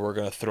schools, so we're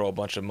going to throw a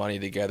bunch of money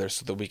together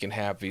so that we can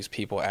have these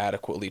people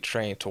adequately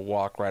trained to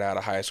walk right out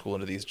of high school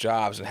into these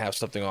jobs and have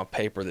something on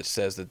paper that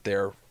says that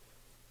they're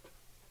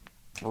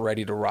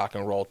ready to rock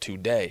and roll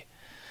today.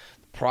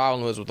 The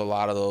problem is with a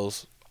lot of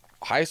those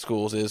high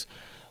schools is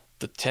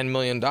the $10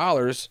 million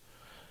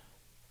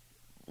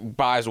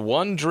buys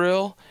one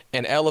drill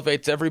and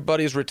elevates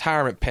everybody's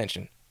retirement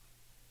pension.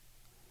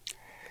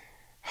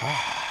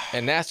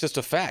 And that's just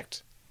a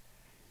fact.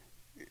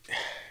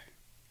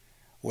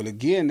 Well,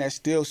 again, that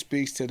still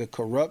speaks to the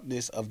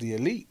corruptness of the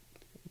elite.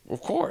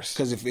 Of course.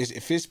 Because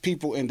if it's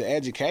people in the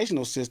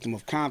educational system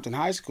of Compton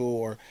High School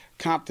or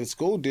Compton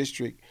School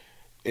District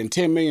and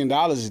 $10 million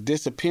is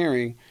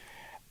disappearing.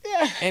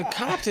 Yeah. And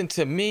Compton,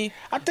 to me,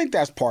 I think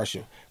that's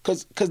partial.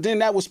 Because then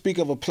that would speak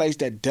of a place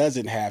that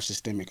doesn't have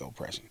systemic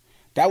oppression.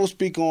 That would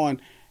speak on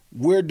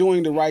we're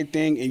doing the right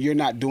thing and you're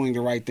not doing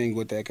the right thing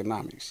with the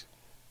economics.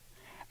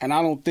 And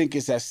I don't think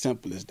it's as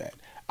simple as that.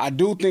 I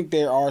do think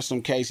there are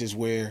some cases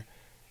where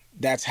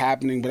that's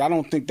happening, but I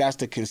don't think that's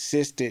the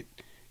consistent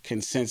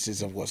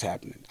consensus of what's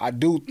happening. I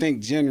do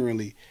think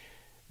generally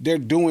they're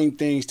doing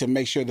things to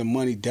make sure the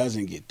money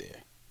doesn't get there.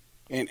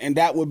 And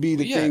that would be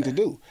the thing to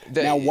do.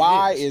 Now,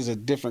 why is a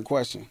different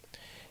question.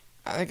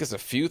 I think it's a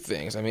few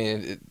things. I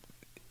mean,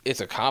 it's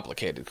a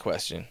complicated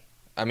question.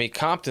 I mean,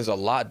 Compton's a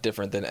lot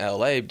different than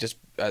L.A.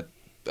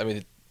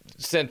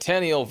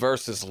 Centennial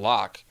versus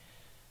Locke.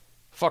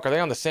 Fuck, are they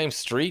on the same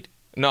street?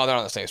 No, they're not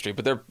on the same street,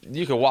 but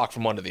you can walk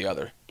from one to the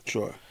other.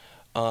 Sure.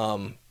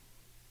 One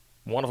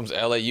of them's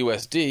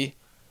LAUSD,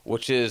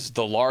 which is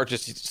the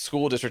largest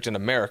school district in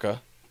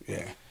America.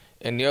 Yeah.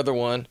 And the other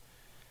one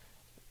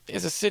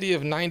is a city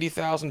of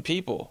 90,000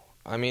 people.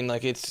 I mean,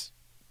 like, it's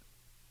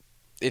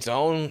its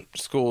own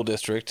school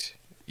district.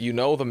 You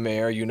know the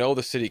mayor. You know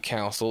the city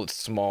council. It's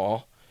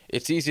small.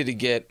 It's easy to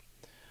get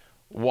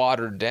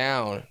watered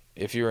down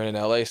if you're in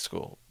an LA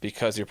school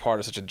because you're part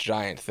of such a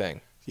giant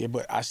thing. Yeah,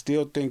 but I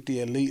still think the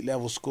elite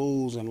level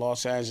schools in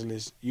Los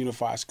Angeles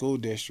Unified School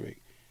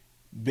District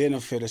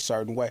benefit a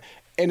certain way.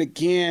 And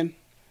again,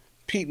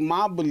 Pete,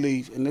 my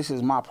belief, and this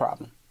is my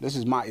problem, this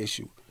is my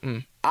issue,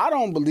 I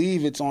don't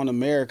believe it's on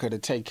America to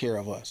take care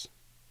of us.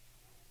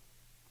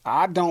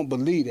 I don't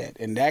believe that.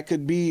 And that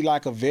could be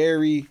like a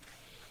very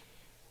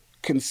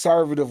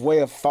conservative way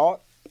of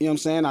thought. You know what I'm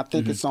saying? I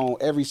think it's on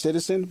every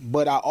citizen,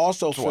 but I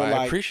also feel like...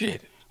 I appreciate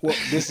it. Well,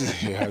 this is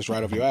it's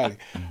right up your alley.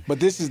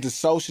 But this is the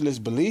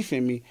socialist belief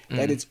in me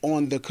that it's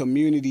on the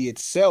community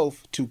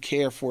itself to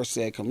care for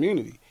said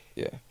community.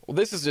 Yeah. Well,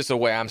 this is just a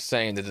way I'm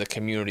saying that the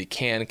community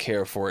can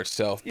care for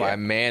itself by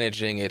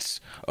managing its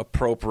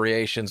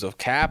appropriations of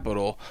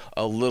capital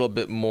a little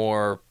bit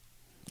more,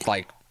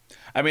 like,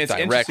 I mean, it's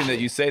directly. interesting that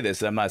you say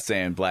this. I'm not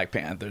saying Black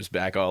Panther's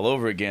back all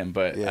over again,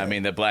 but I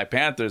mean, the Black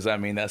Panthers, I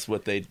mean, that's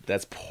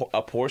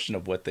a portion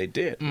of what they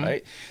did,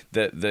 right?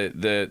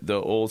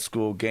 The old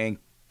school gang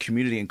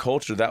community and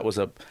culture, that was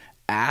a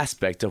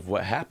aspect of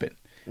what happened.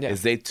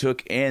 Is they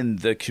took in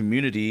the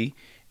community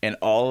and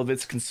all of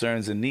its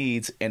concerns and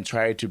needs and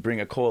tried to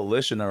bring a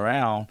coalition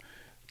around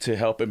to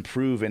help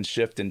improve and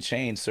shift and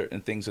change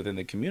certain things within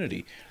the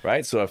community,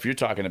 right? So if you're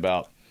talking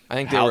about, I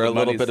think they were a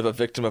little bit of a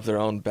victim of their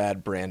own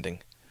bad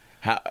branding.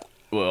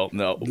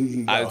 No.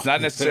 It's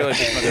not necessarily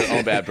just about their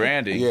own bad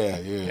branding.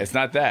 It's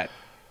not that.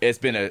 It's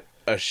been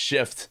a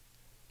shift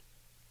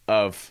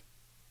of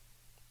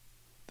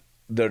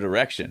their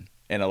direction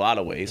in a lot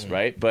of ways,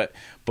 right? But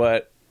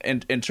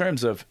in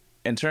terms of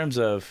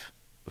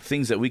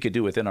things that we could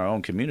do within our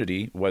own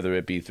community, whether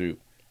it be through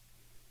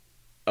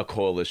a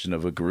coalition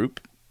of a group,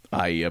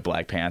 i.e. a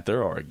Black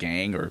Panther or a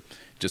gang or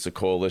just a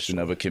coalition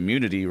of a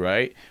community,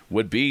 right,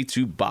 would be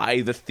to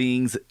buy the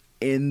things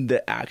in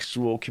the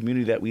actual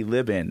community that we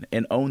live in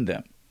and own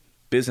them.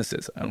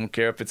 Businesses. I don't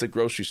care if it's a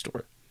grocery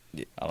store.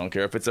 I don't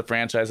care if it's a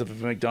franchise of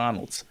a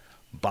McDonald's.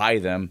 Buy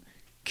them,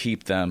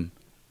 keep them,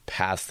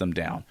 pass them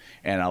down.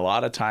 And a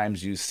lot of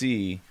times you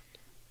see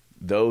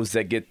those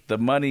that get the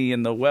money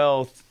and the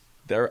wealth,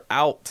 they're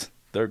out,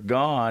 they're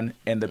gone,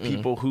 and the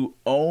people who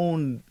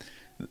own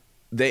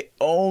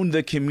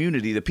the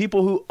community. The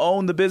people who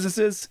own the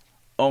businesses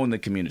own the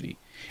community.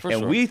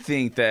 We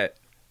think that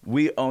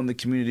we own the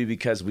community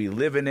because we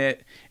live in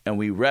it and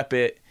we rep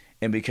it,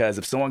 and because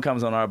if someone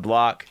comes on our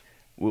block,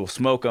 we'll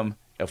smoke them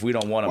if we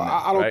don't want them.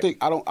 I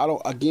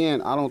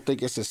don't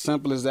think it's as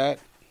simple as that.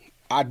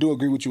 I do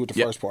agree with you with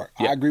the first part.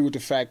 I agree with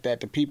the fact that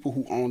the people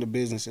who own the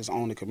businesses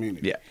own the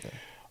community.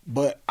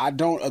 But I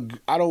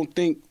don't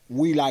think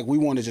we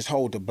want to just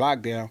hold the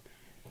block down.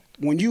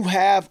 When you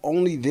have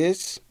only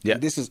this,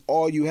 this is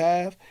all you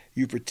have,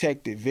 you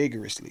protect it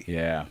vigorously.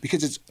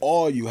 Because it's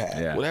all you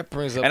have. Well, that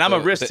brings up and I'm a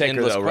risk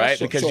taker though, right?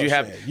 Because you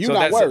have you're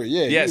not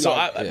worried.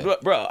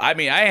 Bro, I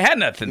mean, I ain't had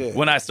nothing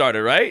when I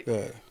started, right?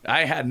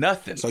 I had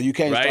nothing. So you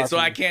can't right? So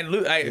I can't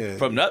lose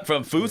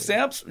from food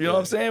stamps, you know what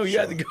I'm saying? We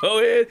had to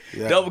go in,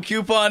 double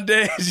coupon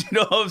days, you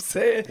know what I'm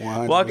saying?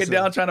 100%. Walking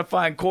down trying to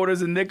find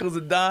quarters and nickels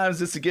and dimes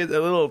just to get a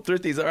little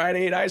thrifties. All right, I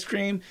ate ice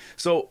cream.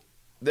 So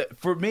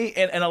for me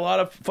and a lot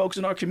of folks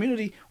in our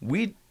community,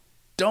 we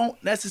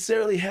don't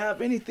necessarily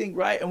have anything,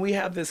 right? And we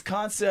have this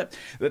concept.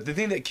 The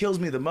thing that kills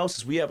me the most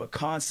is we have a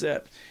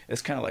concept.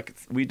 It's kind of like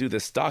we do the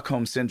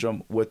Stockholm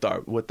syndrome with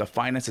the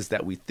finances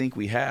that we think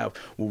we have.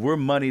 Well, we're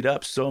moneyed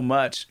up so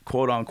much,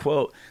 quote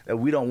unquote, that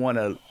we don't want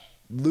to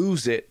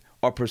lose it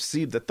or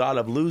perceive the thought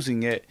of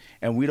losing it,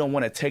 and we don't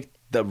want to take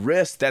the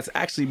risk that's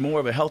actually more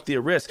of a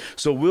healthier risk.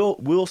 So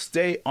we'll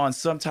stay on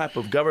some type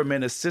of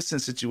government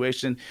assistance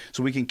situation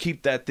so we can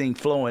keep that thing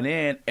flowing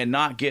in and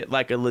not get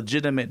like a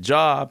legitimate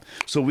job,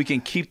 so we can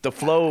keep the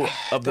flow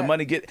of the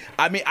money.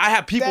 I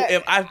have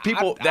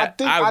people that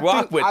I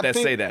rock with that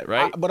say that,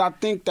 right? But I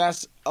think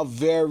that's a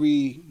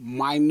very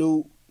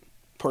minute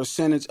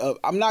percentage of.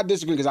 I'm not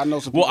disagreeing because I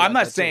know some people. Well, I'm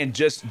not saying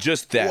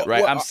just that,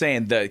 right? I'm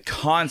saying the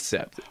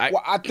concept.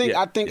 I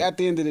think at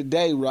the end of the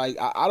day, right?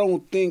 I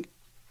don't think.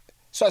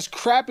 So as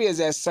crappy as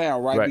that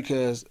sound, right?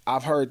 Because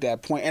I've heard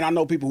that point, and I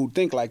know people who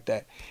think like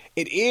that.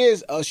 It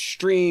is a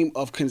stream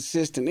of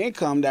consistent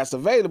income that's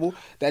available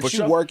that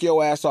you work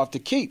your ass off to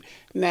keep.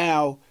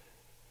 Now,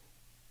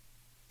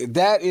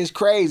 that is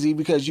crazy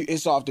because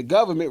it's off the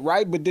government,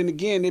 right? But then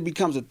again, it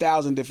becomes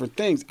 1,000 different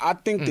things. I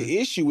think the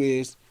issue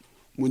is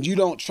when you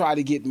don't try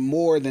to get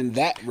more than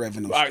that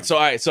revenue. All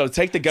right, so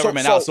take the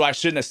government out. So I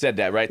shouldn't have said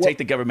that, right? Take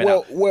the government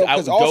out.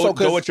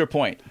 Go with your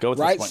point. Go with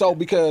this point. So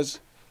because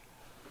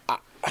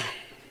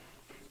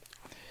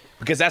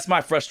that's my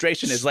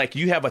frustration is like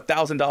you have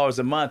 $1,000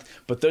 a month,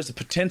 but there's a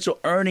potential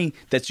earning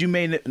that you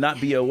may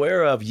not be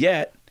aware of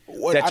yet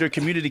that your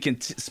community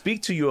can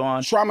speak to you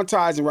on.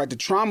 Traumatizing, right? The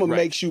trauma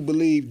makes you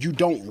believe you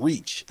don't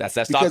reach. That's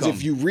that Stockholm. Stockholm.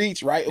 If you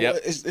reach, right?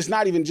 It's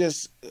not even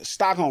just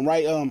Stockholm,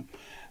 right?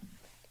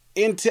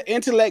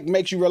 Intellect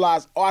makes you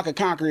realize, I could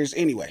conquer this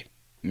anyway.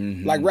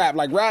 Mm-hmm.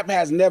 Like rap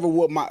has never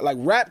whooped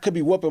rap could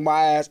be whooping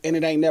my ass and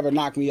it ain't never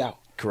knocked me out.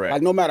 Correct.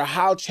 Like no matter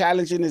how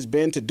challenging it's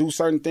been to do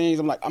certain things,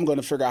 I'm going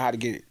to figure out how to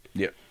get it.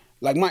 Yeah.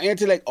 Like my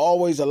intellect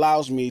always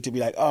allows me to be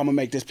like, I'm gonna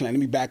make this plan. Let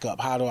me back up.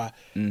 How do I?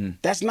 Mm-hmm.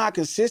 That's not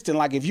consistent.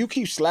 Like if you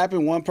keep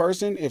slapping one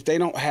person, if they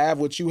don't have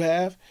what you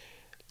have,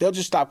 they'll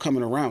just stop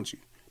coming around you.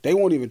 They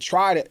won't even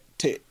try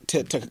to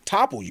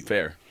topple you.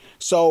 Fair.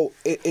 So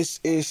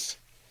it's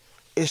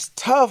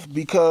tough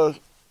because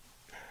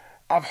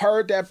I've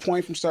heard that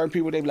point from certain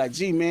people. They be like,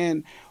 gee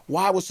man,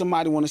 why would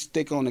somebody want to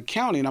stick on the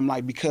county? And I'm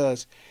like,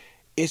 because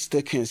it's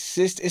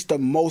the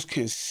most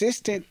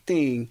consistent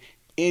thing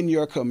in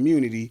your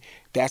community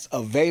that's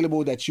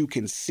available that you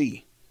can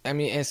see. I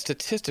mean, and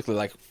statistically,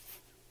 like,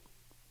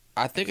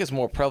 I think it's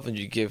more prevalent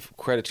you give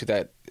credit to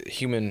that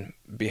human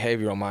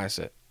behavioral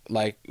mindset.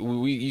 like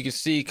you can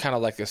see kind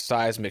of like a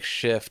seismic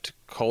shift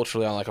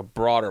culturally on like a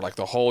broader, like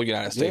the whole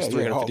United States.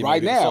 350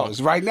 right now, it's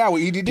right now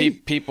with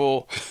EDD.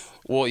 People,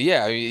 well,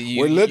 yeah,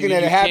 we're looking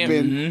at it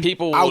happen.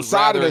 People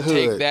outside would of the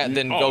rather hood take that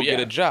than go get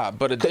a job.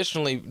 But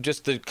additionally,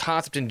 just the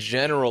concept in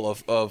general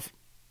of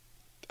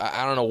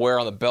I don't know where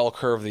on the bell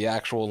curve the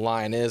actual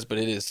line is, but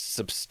it is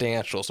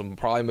substantial. So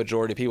probably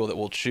majority of people that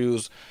will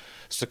choose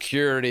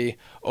security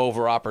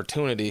over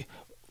opportunity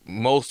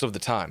most of the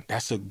time.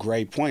 That's a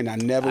great point. I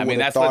never would have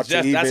that's thought to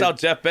even... That's how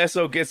Jeff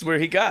Bezos gets where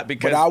he got.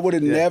 Because, but I would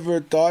have never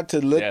thought to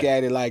look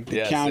at it like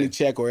the county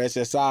check or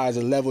SSI as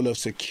a level of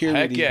security.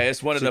 Heck yeah,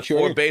 it's one of the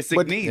 4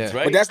 basic needs,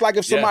 right? But that's like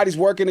if somebody's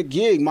working a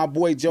gig. My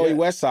boy Joey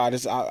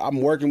Westside,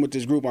 I'm working with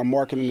this group. I'm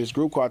marketing this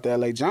group called the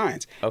LA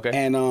Giants. Okay.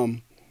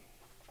 And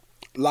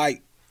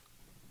like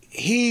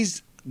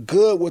he's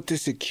good with the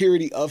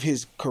security of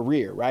his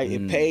career, right?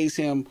 It pays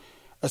him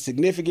a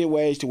significant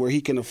wage to where he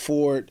can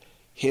afford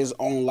his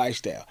own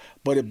lifestyle.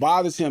 But it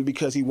bothers him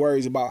because he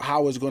worries about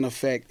how it's going to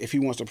affect if he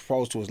wants to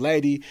propose to his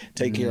lady,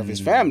 take care of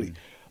his family.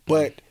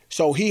 But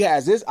so he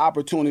has this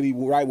opportunity,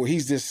 right, where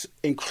he's this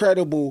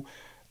incredible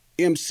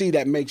MC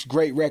that makes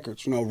great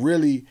records,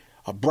 really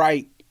a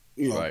bright,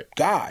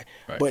 guy.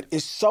 Right. But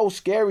it's so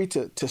scary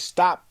to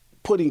stop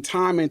putting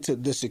time into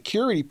the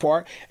security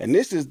part, and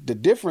this is the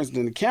difference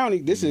in the county.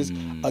 This is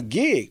a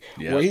gig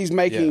where he's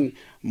making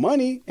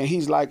money, and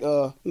he's like,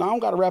 no, I don't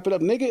got to wrap it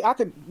up, nigga.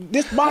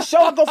 My show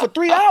I go for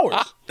 3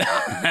 hours.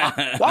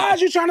 Why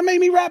is you trying to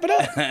make me wrap it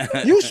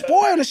up? You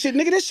spoil the shit,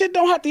 nigga. This shit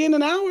don't have to end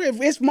in an hour. If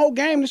it's more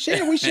game to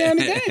share, we sharing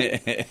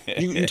the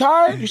game. You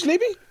tired? You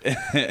sleepy?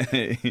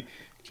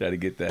 Try to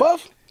get that.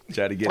 Puff?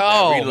 Try to get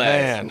that relax.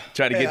 Man.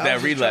 Try to get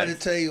that relax. I was trying to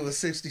tell you it was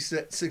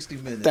 60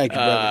 minutes. Thank you,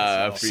 brother.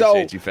 I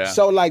appreciate you, fam.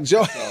 So like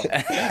Joe,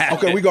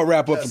 okay, we gonna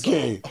wrap up for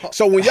King.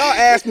 So when y'all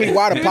ask me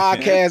why the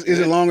podcast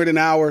isn't longer than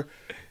an hour,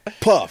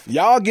 Puff,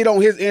 y'all get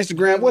on his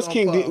Instagram. What's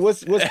King?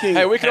 What's King?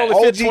 Hey, we can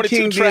only fit 22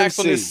 King tracks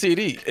on this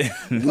CD.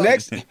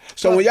 Next,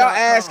 so when y'all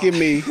asking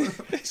me,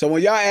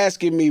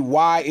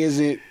 why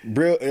isn't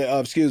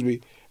Brilliant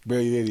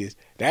Idiots?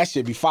 That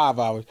should be 5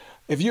 hours.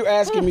 If you're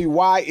asking me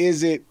why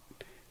is it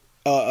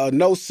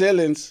no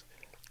ceilings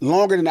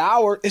longer than an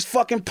hour, it's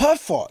fucking Puff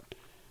fault.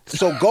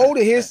 So go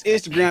to his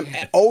Instagram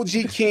at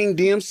OG King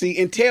DMC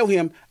and tell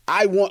him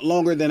I want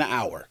longer than an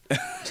hour.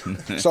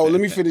 So let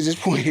me finish this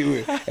point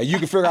here. And you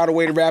can figure out a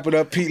way to wrap it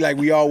up, Pete, like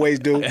we always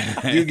do.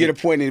 You get a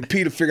point and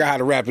Pete will figure out how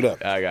to wrap it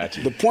up. I got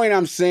you. The point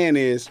I'm saying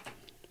is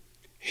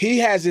he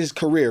has his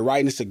career, right?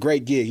 And it's a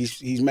great gig.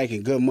 He's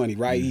making good money,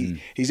 right?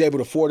 He's able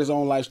to afford his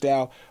own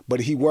lifestyle,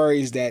 but he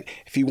worries that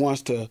if he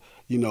wants to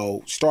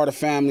start a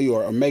family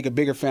or make a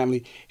bigger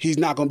family, he's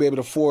not going to be able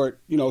to afford,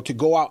 to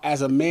go out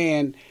as a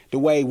man the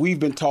way we've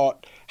been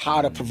taught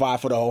how to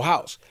provide for the whole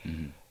house.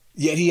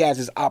 Yet he has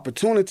this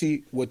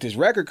opportunity with this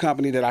record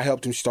company that I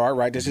helped him start,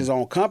 right? That's his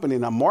own company,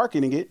 and I'm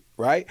marketing it,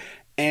 right?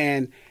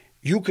 And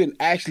you can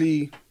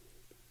actually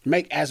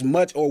make as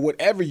much or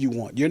whatever you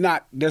want.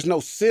 There's no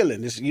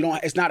ceiling. It's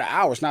not an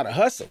hour. It's not a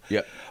hustle.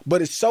 Yep.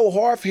 But it's so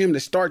hard for him to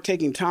start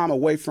taking time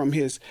away from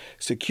his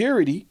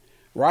security,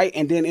 right?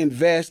 And then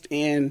invest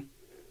in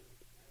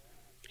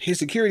his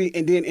security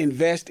and then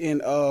invest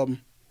in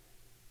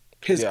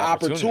his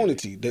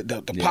opportunity,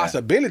 the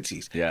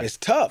possibilities. Yeah. It's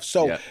tough.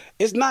 So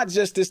it's not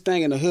just this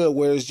thing in the hood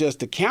where it's just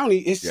the county.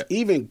 It's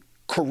even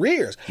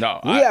careers. No,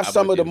 we have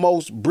some of the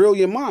most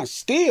brilliant minds.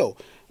 Still,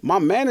 my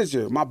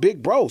manager, my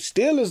big bro,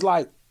 still is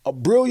like a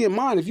brilliant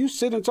mind. If you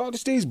sit and talk to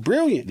Steve, he's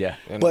brilliant. Yeah.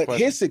 But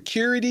his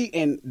security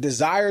and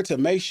desire to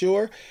make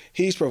sure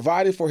he's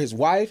providing for his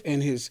wife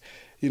and his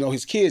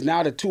kids.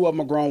 Now the 2 of them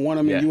are grown. One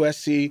of them in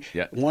USC.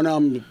 Yeah. One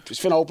of them is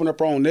finna open up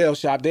her own nail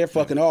shop. They're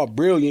fucking all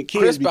brilliant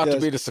kids. Chris about to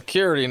be the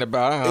security in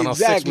about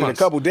 6 months. In a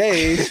couple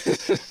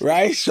days,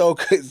 right? So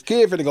his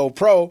kid finna go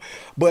pro,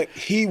 but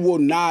he will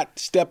not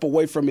step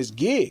away from his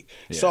gig.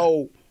 Yeah.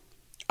 So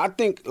I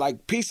think,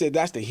 like Pete said,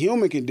 that's the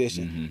human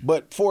condition.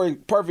 But for a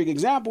perfect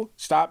example,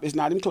 it's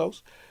not even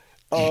close.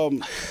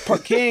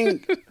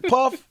 King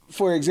Puff,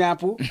 for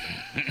example,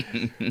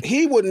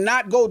 he would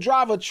not go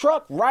drive a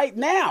truck right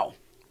now.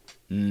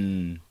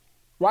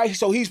 Right?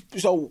 So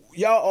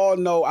y'all all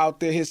know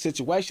out there his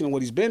situation and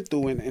what he's been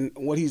through and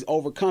what he's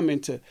overcoming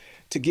to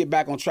get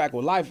back on track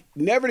with life.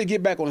 Never to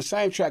get back on the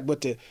same track,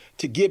 but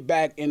to get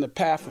back in the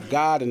path of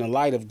God and the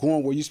light of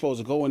going where you're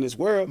supposed to go in this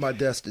world. My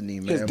destiny,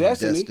 man. His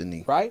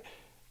destiny. Right?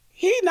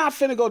 He not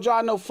finna go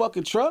drive no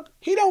fucking truck.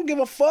 He don't give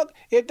a fuck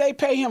if they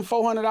pay him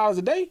 $400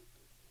 a day.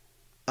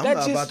 I'm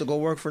not about to go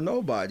work for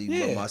nobody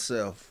but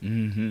myself.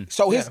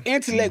 So his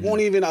intellect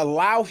won't even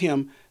allow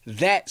him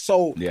that.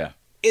 So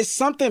it's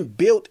something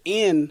built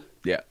in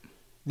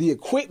the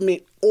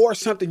equipment or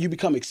something you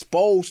become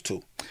exposed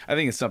to. I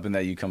think it's something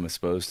that you become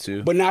exposed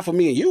to. But not for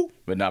me and you.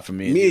 But not for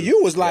me Me and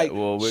you was like,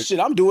 shit,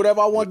 I'm doing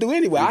whatever I want to do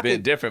anyway. We've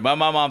been different. My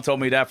mom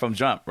told me that from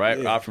jump,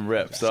 right? Right from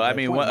rip. So, I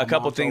mean, a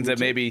couple things that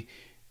maybe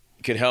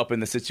could help in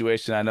the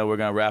situation. I know we're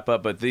going to wrap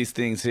up, but these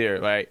things here,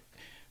 right?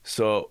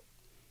 So,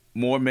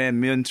 more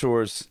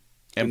mentors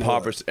in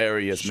impoverished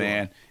areas,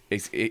 man.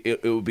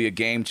 It would be a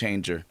game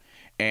changer.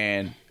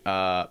 And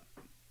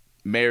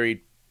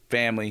married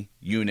family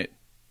unit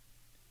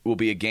will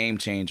be a game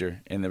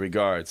changer in the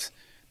regards.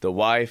 The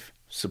wife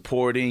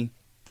supporting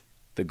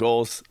the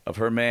goals of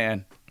her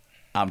man,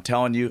 I'm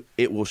telling you,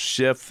 it will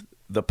shift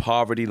the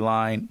poverty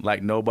line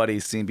like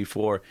nobody's seen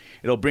before.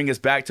 It'll bring us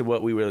back to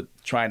what we were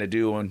trying to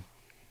do when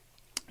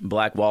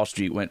Black Wall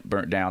Street went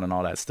burnt down and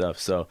all that stuff.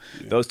 So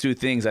those two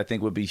things I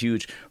think would be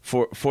huge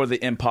for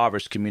the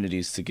impoverished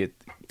communities to get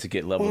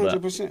leveled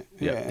 100%. up.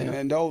 Yeah,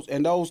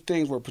 and those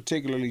things were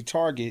particularly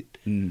targeted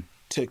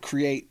to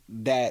create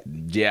that.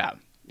 Yeah.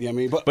 You know what I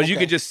mean? But you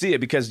could just see it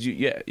because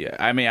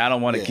I mean, I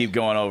don't want to keep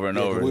going over and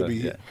over.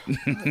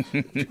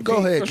 Go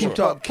ahead, keep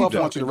talking. I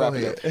want you to wrap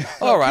it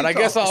up. All right, I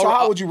guess So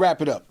how would you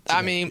wrap it up?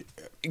 I mean,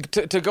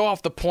 to go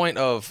off the point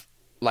of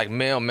like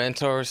male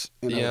mentors,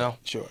 you know,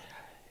 sure.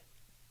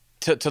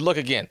 To look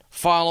again,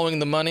 following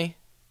the money,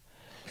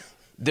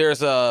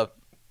 there's a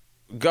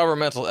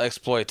governmental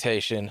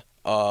exploitation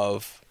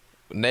of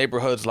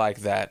neighborhoods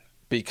like that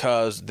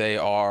because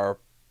they're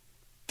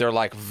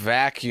like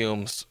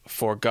vacuums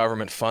for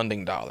government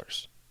funding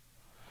dollars.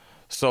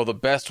 So the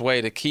best way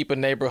to keep a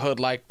neighborhood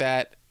like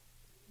that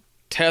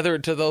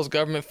tethered to those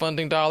government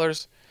funding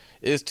dollars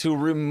is to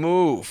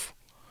remove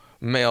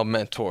male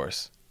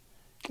mentors.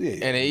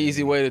 And an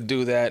easy way to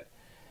do that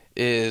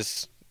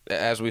is,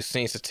 as we've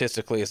seen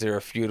statistically, is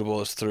irrefutable,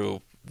 is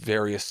through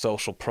various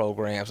social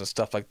programs and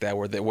stuff like that,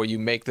 where you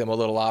make them a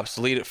little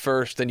obsolete at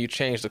first, then you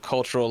change the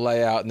cultural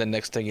layout, and then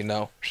next thing you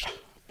know,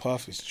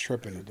 Puff is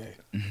tripping today.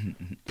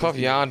 Puff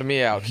yawned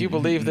me out. Can you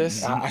believe this?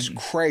 That's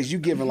crazy. You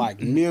giving like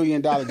 $1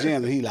 million gems,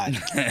 and he like,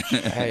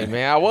 hey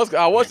man, I was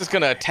just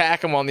gonna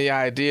attack him on the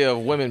idea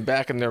of women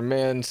backing their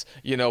men's,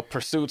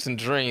 pursuits and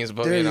dreams,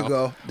 but there you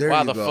go.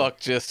 Why you the go.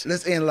 fuck just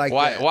let's end like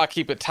why, that. Why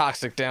keep it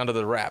toxic down to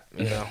the rap?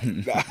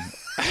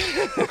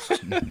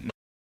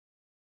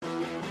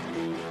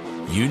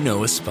 You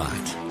know a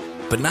spot,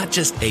 but not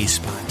just a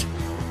spot,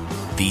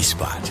 the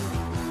spot.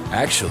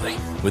 Actually,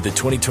 with the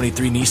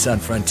 2023 Nissan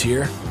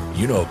Frontier,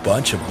 you know a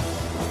bunch of them.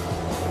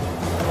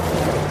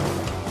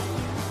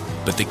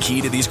 But the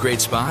key to these great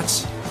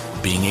spots?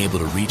 Being able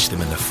to reach them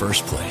in the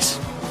first place.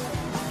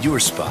 Your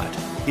spot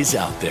is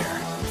out there.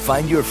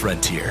 Find your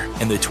Frontier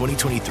in the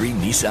 2023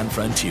 Nissan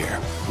Frontier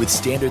with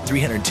standard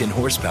 310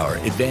 horsepower,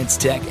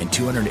 advanced tech, and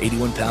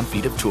 281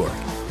 pound-feet of torque.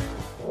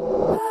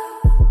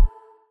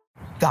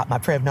 Got my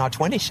Prevnar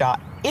 20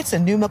 shot. It's a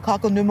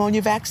pneumococcal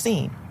pneumonia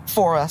vaccine.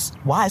 For us,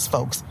 wise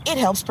folks, it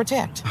helps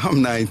protect.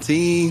 I'm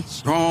 19,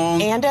 strong.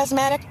 And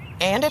asthmatic,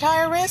 and at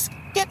higher risk?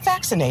 Get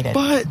vaccinated.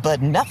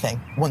 But nothing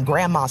when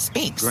grandma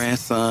speaks.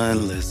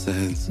 Grandson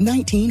listens.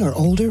 19 or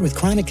older with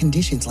chronic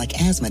conditions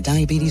like asthma,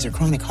 diabetes, or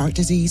chronic heart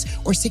disease,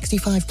 or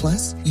 65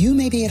 plus, you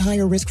may be at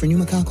higher risk for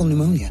pneumococcal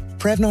pneumonia.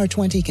 Prevnar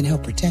 20 can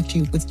help protect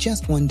you with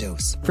just one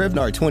dose.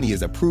 Prevnar 20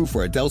 is approved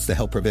for adults to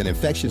help prevent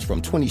infections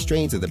from 20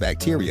 strains of the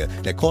bacteria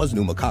that cause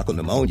pneumococcal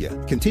pneumonia.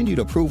 Continued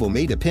approval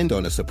may depend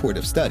on a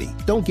supportive study.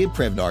 Don't give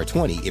Prevnar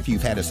 20 if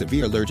you've had a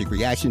severe allergic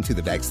reaction to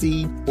the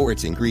vaccine or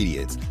its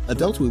ingredients.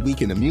 Adults with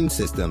weakened immune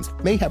systems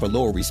may have a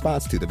lower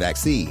response to the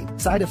vaccine.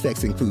 Side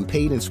effects include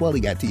pain and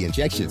swelling at the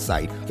injection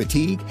site,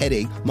 fatigue,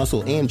 headache,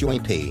 muscle, and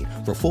joint pain.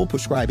 For full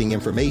prescribing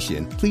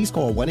information, please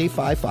call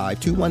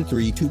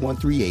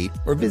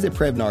 1-855-213-2138 or visit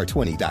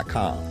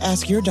Prevnar20.com.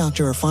 Ask your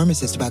doctor or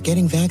pharmacist about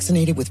getting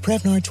vaccinated with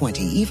Prevnar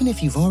 20, even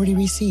if you've already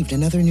received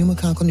another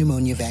pneumococcal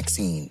pneumonia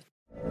vaccine.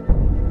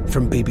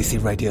 From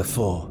BBC Radio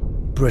 4,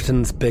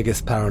 Britain's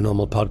biggest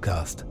paranormal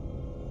podcast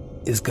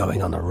is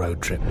going on a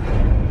road trip.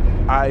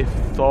 I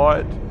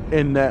thought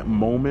in that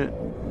moment,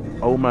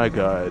 oh my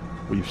God,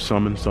 we've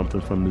summoned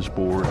something from this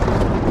board.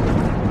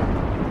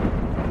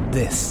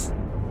 This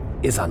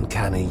is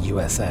Uncanny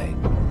USA.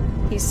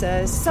 He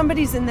says,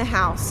 somebody's in the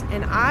house,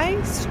 and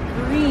I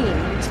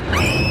screamed.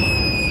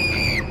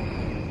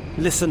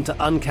 Listen to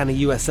Uncanny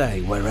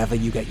USA wherever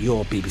you get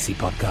your BBC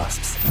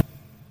podcasts,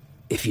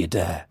 if you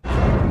dare.